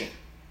conviction.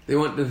 They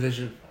want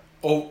division.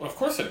 Oh, of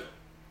course they do,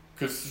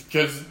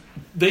 because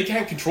they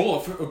can't control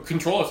us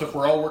if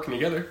we're all working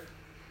together.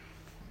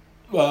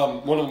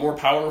 One of the more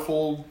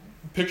powerful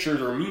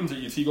pictures or memes that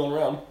you see going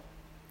around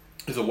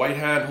is a white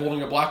hand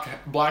holding a black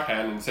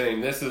hand and saying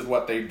this is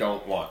what they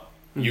don't want.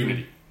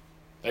 Unity.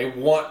 They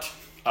want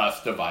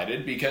us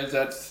divided because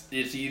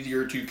it's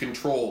easier to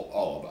control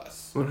all of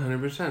us.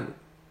 100%.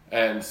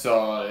 And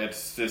so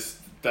it's just,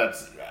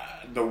 that's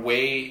the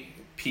way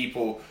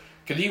people,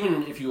 because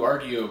even if you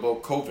argue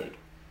about COVID,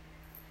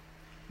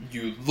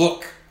 you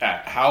look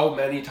at how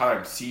many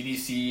times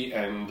CDC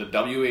and the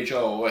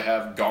WHO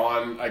have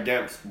gone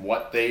against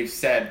what they've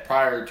said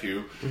prior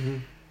to. Mm-hmm.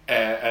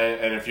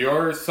 And if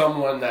you're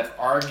someone that's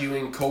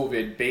arguing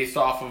COVID based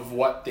off of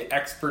what the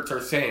experts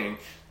are saying,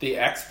 the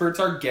experts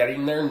are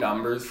getting their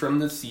numbers from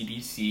the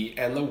CDC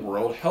and the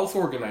World Health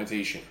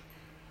Organization.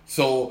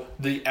 So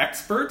the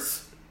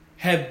experts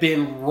have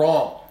been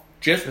wrong.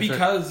 Just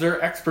because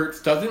they're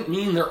experts doesn't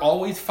mean they're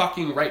always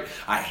fucking right.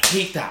 I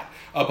hate that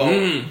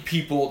about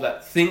people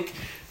that think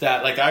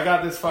that, like, I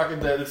got this fucking,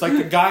 it's like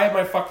the guy at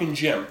my fucking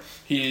gym.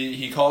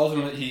 He calls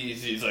him,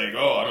 he's like,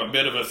 oh, I'm a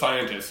bit of a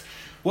scientist.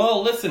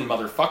 Well, listen,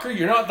 motherfucker,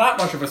 you're not that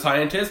much of a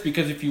scientist,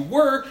 because if you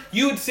were,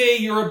 you would say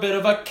you're a bit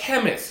of a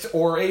chemist,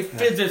 or a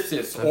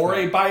physicist, or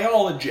a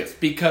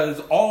biologist, because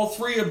all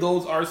three of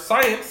those are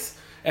science,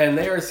 and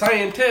they are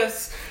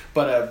scientists,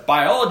 but a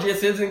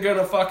biologist isn't going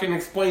to fucking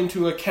explain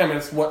to a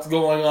chemist what's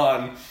going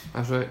on.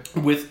 That's right.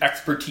 With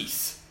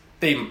expertise.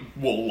 They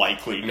will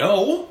likely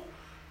know,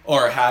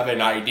 or have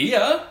an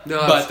idea,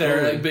 but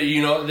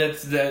you know,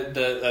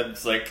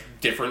 that's like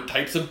different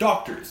types of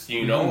doctors.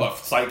 You know, a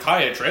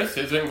psychiatrist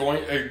isn't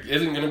going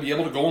to be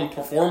able to go and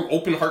perform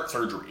open heart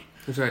surgery.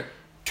 That's right.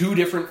 Two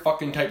different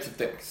fucking types of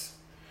things,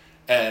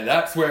 and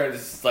that's where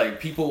it's like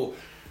people,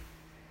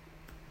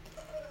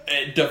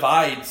 it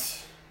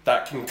divides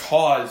that can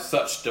cause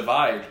such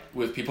divide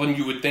with people, and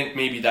you would think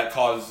maybe that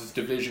causes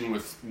division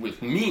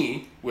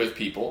with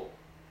people,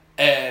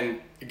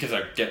 and because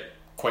I get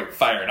quite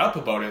fired up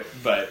about it,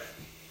 but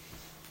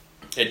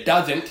it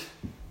doesn't,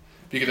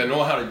 because I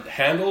know how to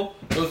handle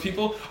those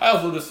people. I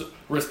also just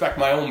respect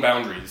my own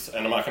boundaries,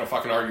 and I'm not going to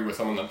fucking argue with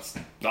someone that's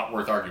not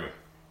worth arguing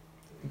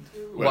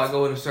with. Why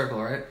go in a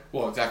circle, right?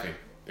 Well, exactly.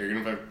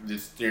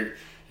 You're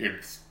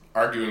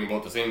arguing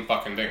about the same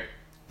fucking thing.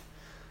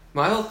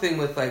 My whole thing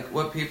with, like,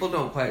 what people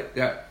don't quite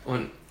get,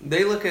 when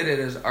they look at it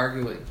as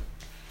arguing,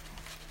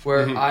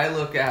 where I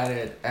look at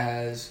it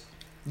as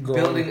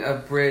building a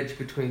bridge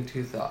between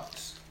two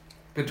thoughts,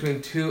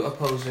 between two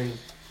opposing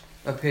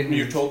opinions.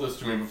 You've told this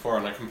to me before,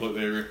 and I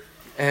completely agree.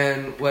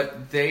 And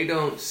what they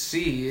don't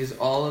see is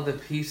all of the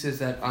pieces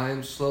that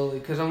I'm slowly,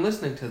 because I'm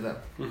listening to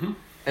them,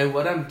 and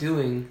what I'm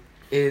doing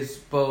is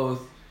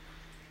both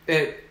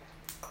it.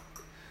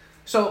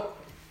 So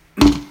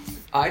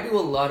I do a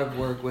lot of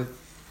work with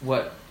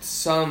what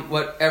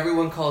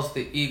everyone calls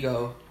the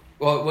ego,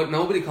 well, what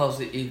nobody calls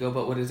the ego,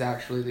 but what is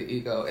actually the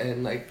ego,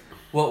 and like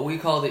what we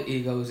call the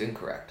ego is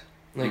incorrect,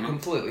 like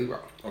completely wrong.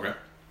 Okay.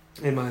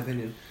 In my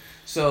opinion,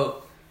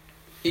 so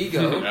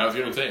ego. I was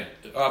going to say,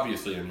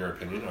 obviously, in your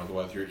opinion,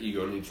 otherwise your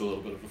ego needs a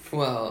little bit of a.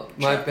 Well,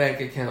 my bank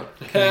account.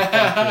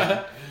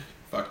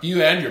 Fuck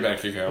you and your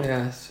bank account.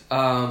 Yes.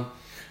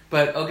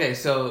 But okay,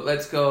 so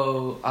let's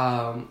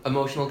go.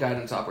 Emotional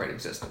guidance operating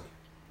system.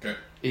 Okay.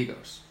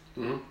 Egos.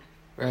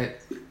 Right.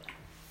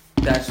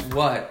 That's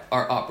what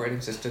our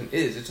operating system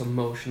is. It's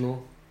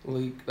emotional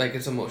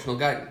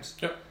guidance.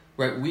 Yep.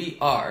 Right. We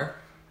are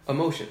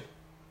emotion.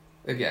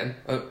 Again,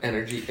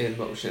 energy in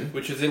motion.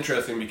 Which is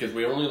interesting because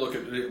we only look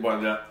at,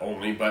 well, not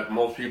only, but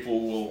most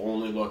people will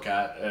only look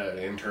at,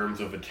 in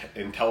terms of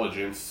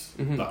intelligence,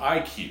 the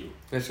IQ.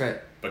 That's right.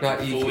 But not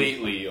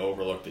completely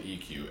overlook the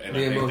EQ.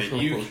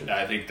 And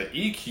I think the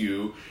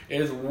EQ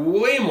is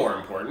way more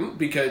important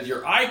because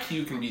your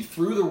IQ can be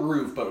through the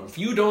roof, but if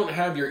you don't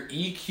have your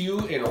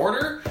EQ in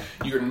order,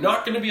 you're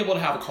not going to be able to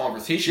have a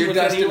conversation with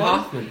Dustin anyone.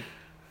 Hoffman.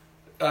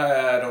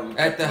 I don't.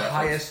 At the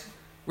highest,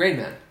 Rain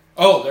Man.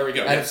 Oh, there we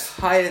go. At its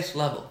highest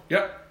level.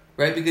 Yep.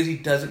 Right? Because he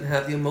doesn't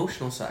have the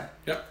emotional side.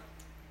 Yep.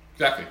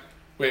 Exactly.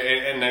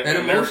 And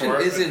emotion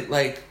isn't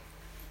like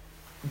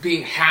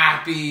being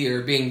happy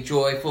or being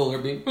joyful or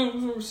being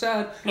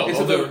sad. No, it's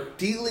about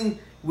dealing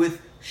with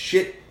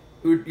shit.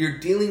 You're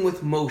dealing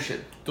with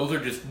motion. Those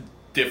are just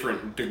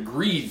different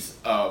degrees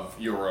of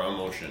your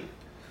emotion.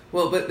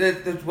 Well, but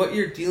that's what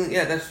you're dealing.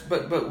 Yeah, that's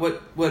but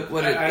what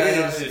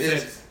it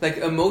is like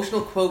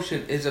emotional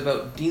quotient is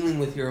about dealing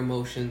with your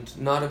emotions,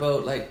 not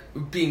about like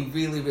being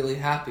really really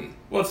happy.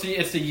 Well,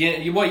 it's the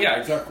yin. Well, yeah,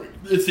 exactly.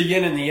 It's the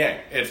yin and the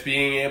yang. It's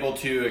being able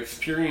to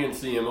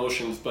experience the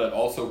emotions, but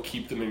also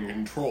keep them in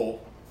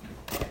control,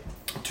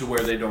 to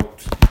where they don't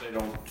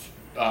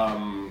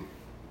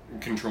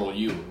control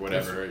you or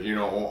whatever, you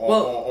know,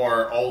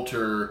 or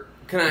alter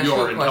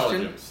your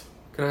intelligence.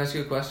 Can I ask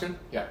you a question?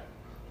 Yeah.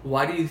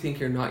 Why do you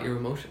think you're not your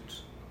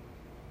emotions?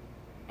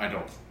 I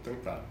don't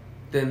think that.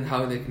 Then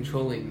how are they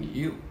controlling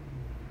you?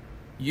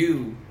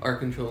 You are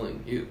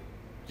controlling you.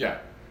 Yeah.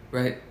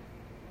 Right?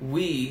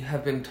 We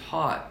have been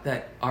taught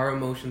that our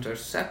emotions are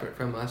separate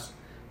from us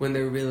when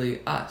they're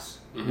really us.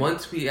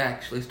 Once we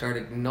actually start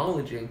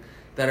acknowledging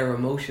that our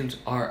emotions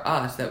are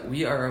us, that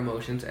we are our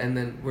emotions, and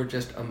then we're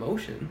just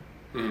emotion,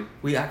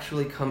 we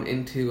actually come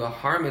into a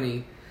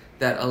harmony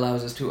that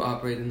allows us to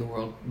operate in the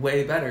world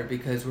way better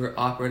because we're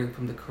operating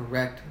from the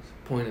correct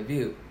point of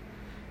view,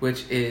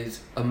 which is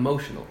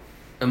emotional.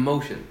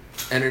 emotion,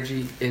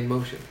 energy in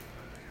motion.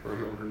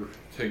 Remember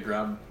to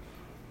grab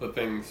the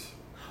things.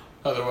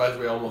 Otherwise,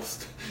 we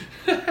almost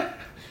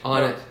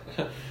on it.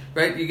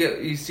 Right?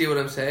 You see what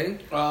I'm saying?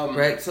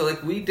 Right? So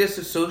like we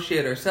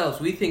disassociate ourselves.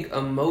 We think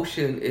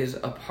emotion is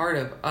a part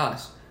of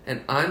us.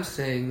 And I'm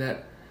saying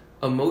that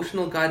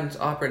emotional guidance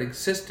operating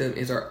system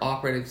is our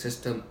operating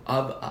system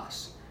of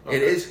us. Okay.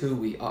 It is who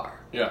we are.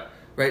 Yeah.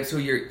 Right? So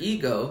your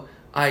ego,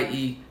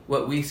 i.e.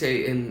 what we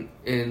say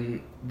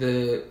from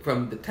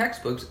the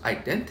textbooks,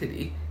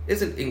 identity,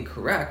 isn't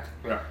incorrect.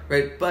 Yeah.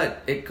 Right?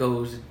 But it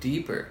goes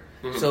deeper.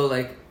 Mm-hmm. So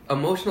like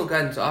emotional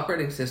guidance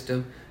operating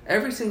system,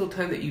 every single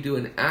time that you do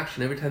an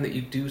action, every time that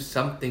you do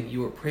something,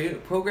 you are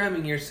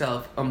programming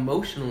yourself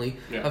emotionally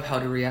of how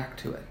to react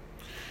to it,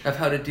 of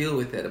how to deal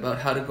with it, about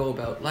how to go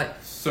about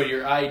life. So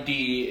your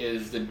ID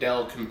is the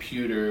Dell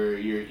computer,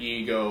 your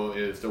ego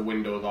is the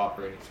Windows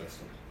operating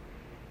system.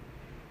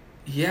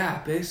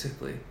 Yeah,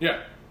 basically.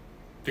 Yeah.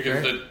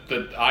 Because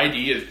the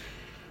ID is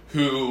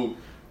who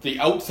the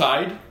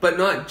outside... But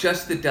not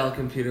just the Dell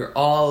computer,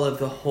 all of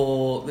the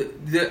whole...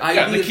 The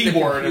ID the is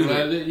keyboard.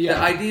 The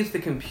ID is the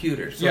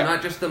computer. So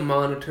not just the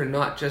monitor,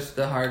 not just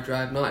the hard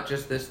drive, not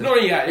just this. No,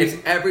 yeah. It's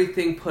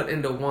everything put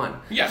into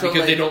one. Yeah, so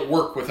because they don't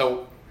work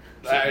without...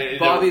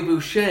 Bobby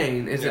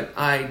Bouchain is an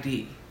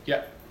ID.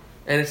 Yeah.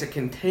 And it's a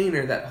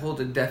container that holds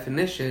a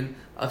definition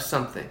of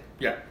something.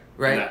 Yeah.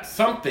 Right? And that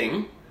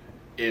something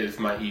is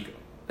my ego.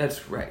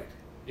 That's right.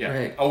 Yeah.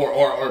 Right.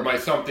 Or my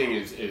something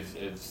is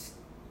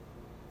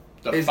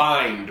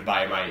defined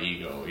by my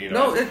ego, you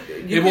know. No,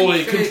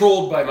 it's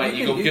controlled by my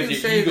ego because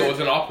your ego is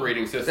an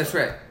operating system. That's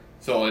right.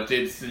 So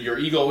it's your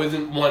ego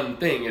isn't one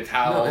thing. It's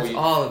how it's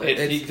all of it.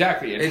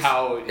 It's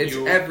how it's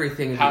you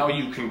everything. How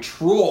you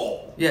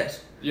control.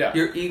 Yes. Yeah.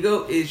 Your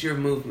ego is your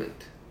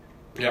movement.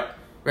 Yeah.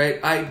 Right.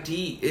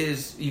 ID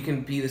is you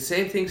can be the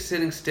same thing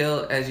sitting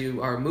still as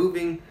you are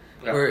moving.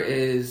 Yeah.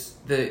 Whereas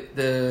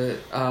the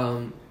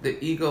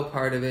ego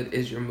part of it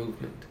is your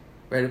movement,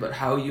 right? About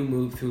how you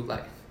move through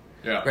life.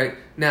 Yeah. Right?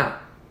 Now,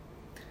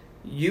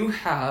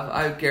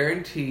 I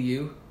guarantee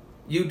you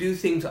do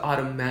things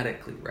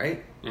automatically,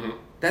 right? Mm-hmm.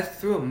 That's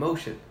through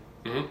emotion.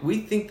 Mm-hmm.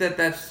 We think that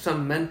that's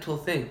some mental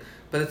thing,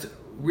 but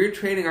we're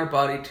training our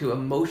body to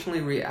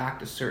emotionally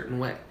react a certain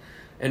way.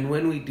 And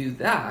when we do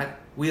that,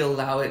 we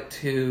allow it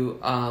to...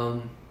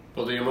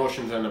 well, the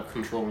emotions end up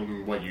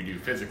controlling what you do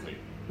physically.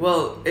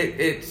 Well,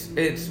 it's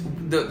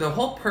the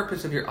whole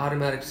purpose of your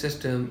automatic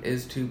system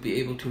is to be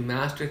able to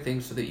master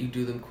things so that you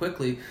do them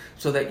quickly,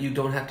 so that you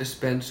don't have to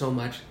spend so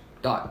much ...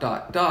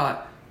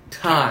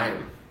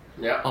 time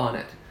on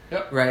it.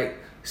 Yep. Right?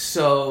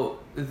 So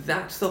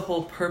that's the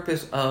whole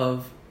purpose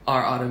of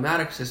our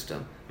automatic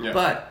system. Yep.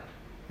 But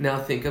now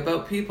think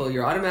about people.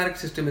 Your automatic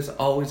system is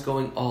always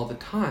going all the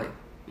time.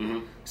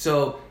 Mm-hmm.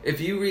 So if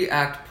you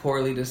react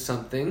poorly to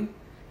something,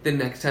 the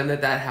next time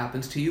that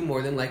happens to you,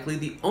 more than likely,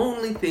 the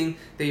only thing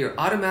that your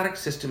automatic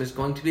system is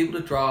going to be able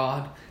to draw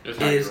on is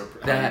how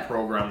you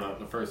program that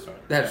the first time.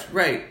 That's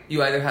right.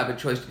 You either have a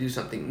choice to do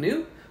something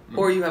new,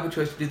 or you have a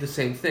choice to do the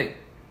same thing.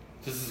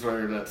 This is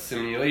where that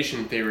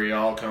simulation theory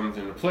all comes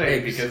into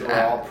play, because we're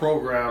all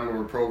programmed.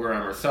 We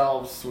program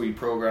ourselves. We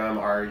program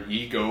our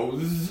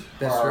egos,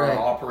 our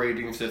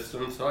operating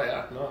systems. So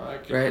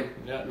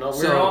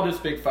we're all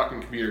just big fucking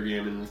computer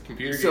game in this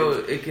computer game. So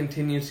it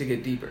continues to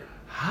get deeper.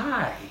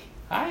 Hi,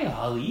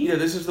 Ollie. Yeah,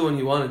 this is the one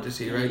you wanted to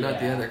see, right? Yeah. Not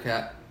the other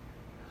cat.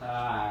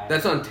 Hi.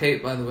 That's on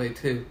tape, by the way,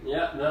 too.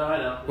 Yeah, no, I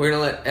know. We're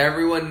gonna let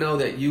everyone know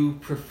that you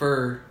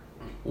prefer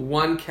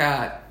one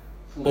cat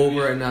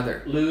over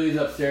another. Louie's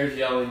upstairs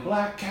yelling,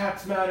 "Black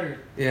cats matter."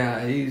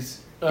 Yeah,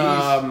 he's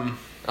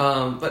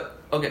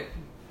but okay.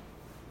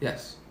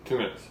 Yes. 2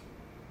 minutes.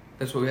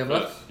 That's what we have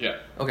left? Yeah.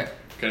 Okay.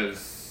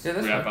 Because we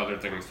have other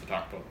things to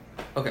talk about.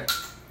 Okay.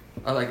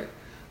 I like it.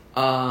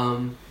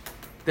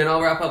 Then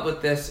I'll wrap up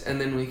with this, and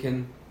then we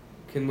can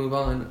move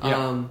on.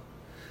 Yeah.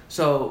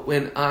 So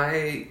when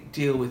I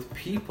deal with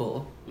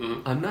people,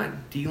 mm-hmm. I'm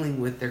not dealing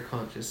with their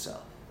conscious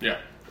self. Yeah.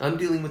 I'm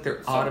dealing with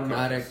their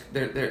automatic,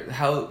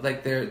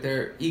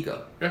 their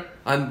ego. Yeah.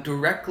 I'm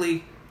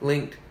directly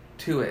linked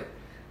to it.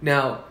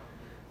 Now,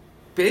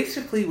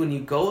 basically, when you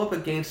go up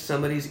against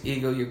somebody's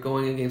ego, you're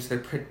going against their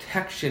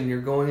protection.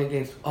 You're going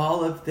against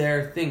all of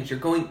their things. You're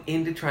going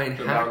in to try and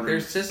hack their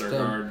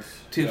system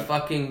to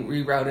fucking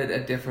reroute it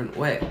a different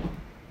way.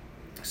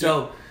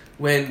 So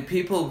when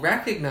people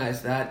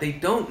recognize that, they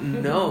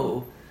don't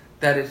know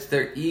that it's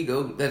their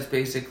ego that's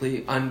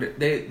basically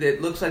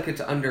it looks like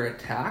it's under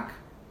attack,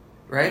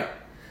 right? Yeah.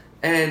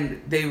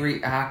 And they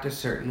react a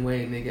certain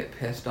way and they get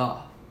pissed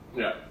off.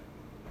 Yeah.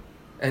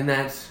 And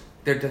that's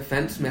their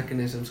defense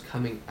mechanisms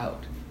coming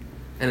out.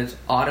 And it's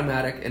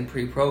automatic and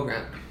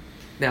pre-programmed.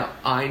 Now,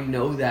 I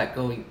know that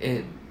going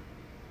in.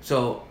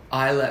 So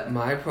I let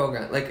my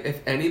program, like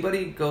if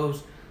anybody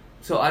goes...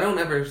 So I don't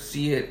ever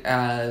see it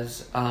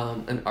as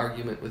an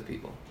argument with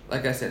people.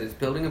 Like I said, it's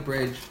building a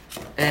bridge,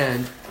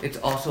 and it's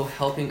also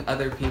helping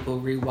other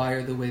people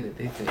rewire the way that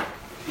they think.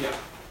 Yeah.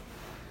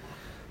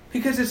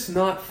 Because it's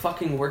not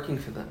fucking working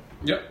for them.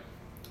 Yep.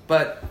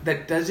 But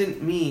that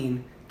doesn't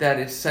mean that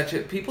it's such a...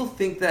 People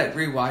think that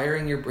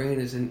rewiring your brain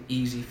is an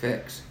easy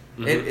fix.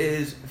 Mm-hmm. It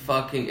is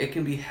fucking... It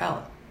can be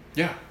hell.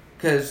 Yeah.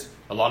 Because...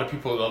 A lot of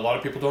people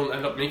don't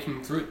end up making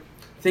it through it.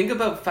 Think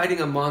about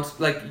fighting a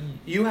monster. Like,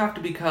 you have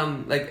to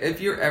become... Like, if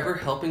you're ever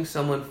helping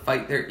someone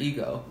fight their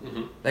ego,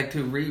 Mm-hmm. like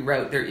to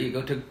reroute their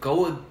ego, to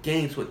go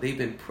against what they've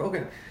been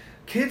programmed.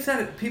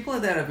 People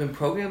that have been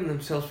programming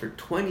themselves for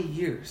 20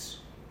 years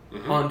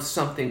Mm-hmm. on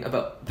something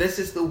about, this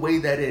is the way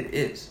that it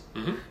is.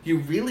 Mm-hmm. You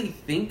really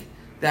think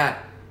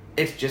that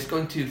it's just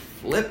going to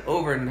flip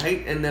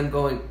overnight and them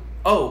going,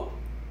 oh,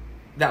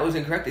 that was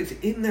incorrect? It's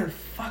in their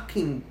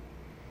fucking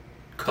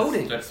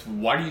coding. That's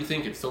why do you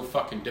think it's so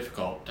fucking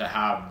difficult to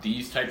have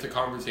these types of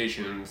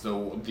conversations,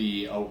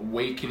 the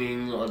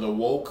awakening or the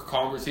woke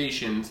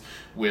conversations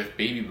with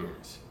baby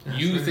boomers? That's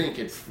You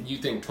right.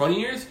 think 20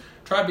 years?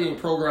 Try being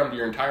programmed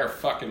your entire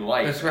fucking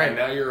life. That's right. And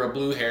now you're a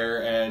blue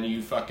hair and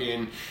you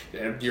fucking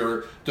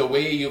the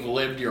way you've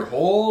lived your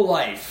whole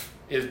life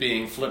is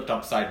being flipped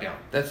upside down.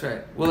 That's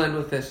right. We'll end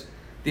with this.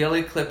 The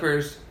LA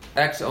Clippers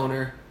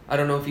ex-owner, I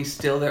don't know if he's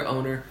still their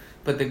owner,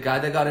 but the guy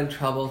that got in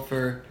trouble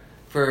for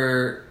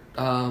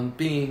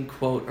being,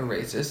 quote, a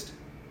racist,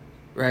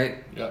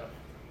 right? Yeah.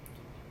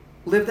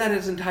 Lived that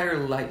his entire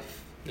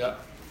life. Yeah.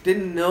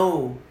 Didn't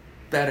know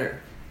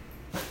better.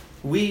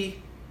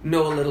 We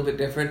know a little bit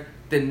different.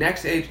 The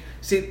next age...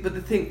 See, but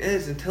the thing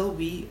is, until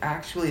we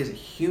actually, as a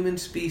human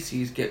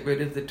species, get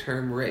rid of the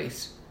term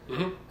race,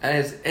 Mm-hmm.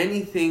 as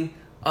anything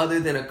other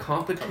than a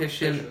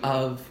competition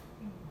of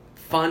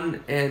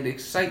fun and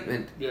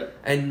excitement, Yeah.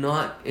 and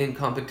not in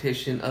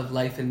competition of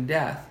life and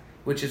death,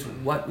 which is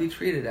what we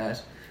treat it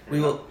as,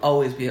 we will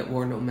always be at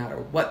war no matter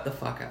what the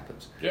fuck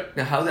happens. Yep.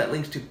 Now, how that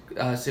links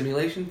to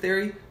simulation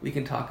theory, we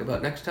can talk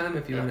about next time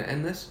if you Yeah. want to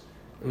end this.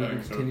 And we I can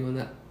think so. continue on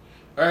that.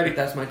 Alrighty.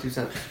 That's my 2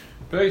 cents.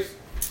 Peace.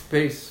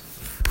 Peace.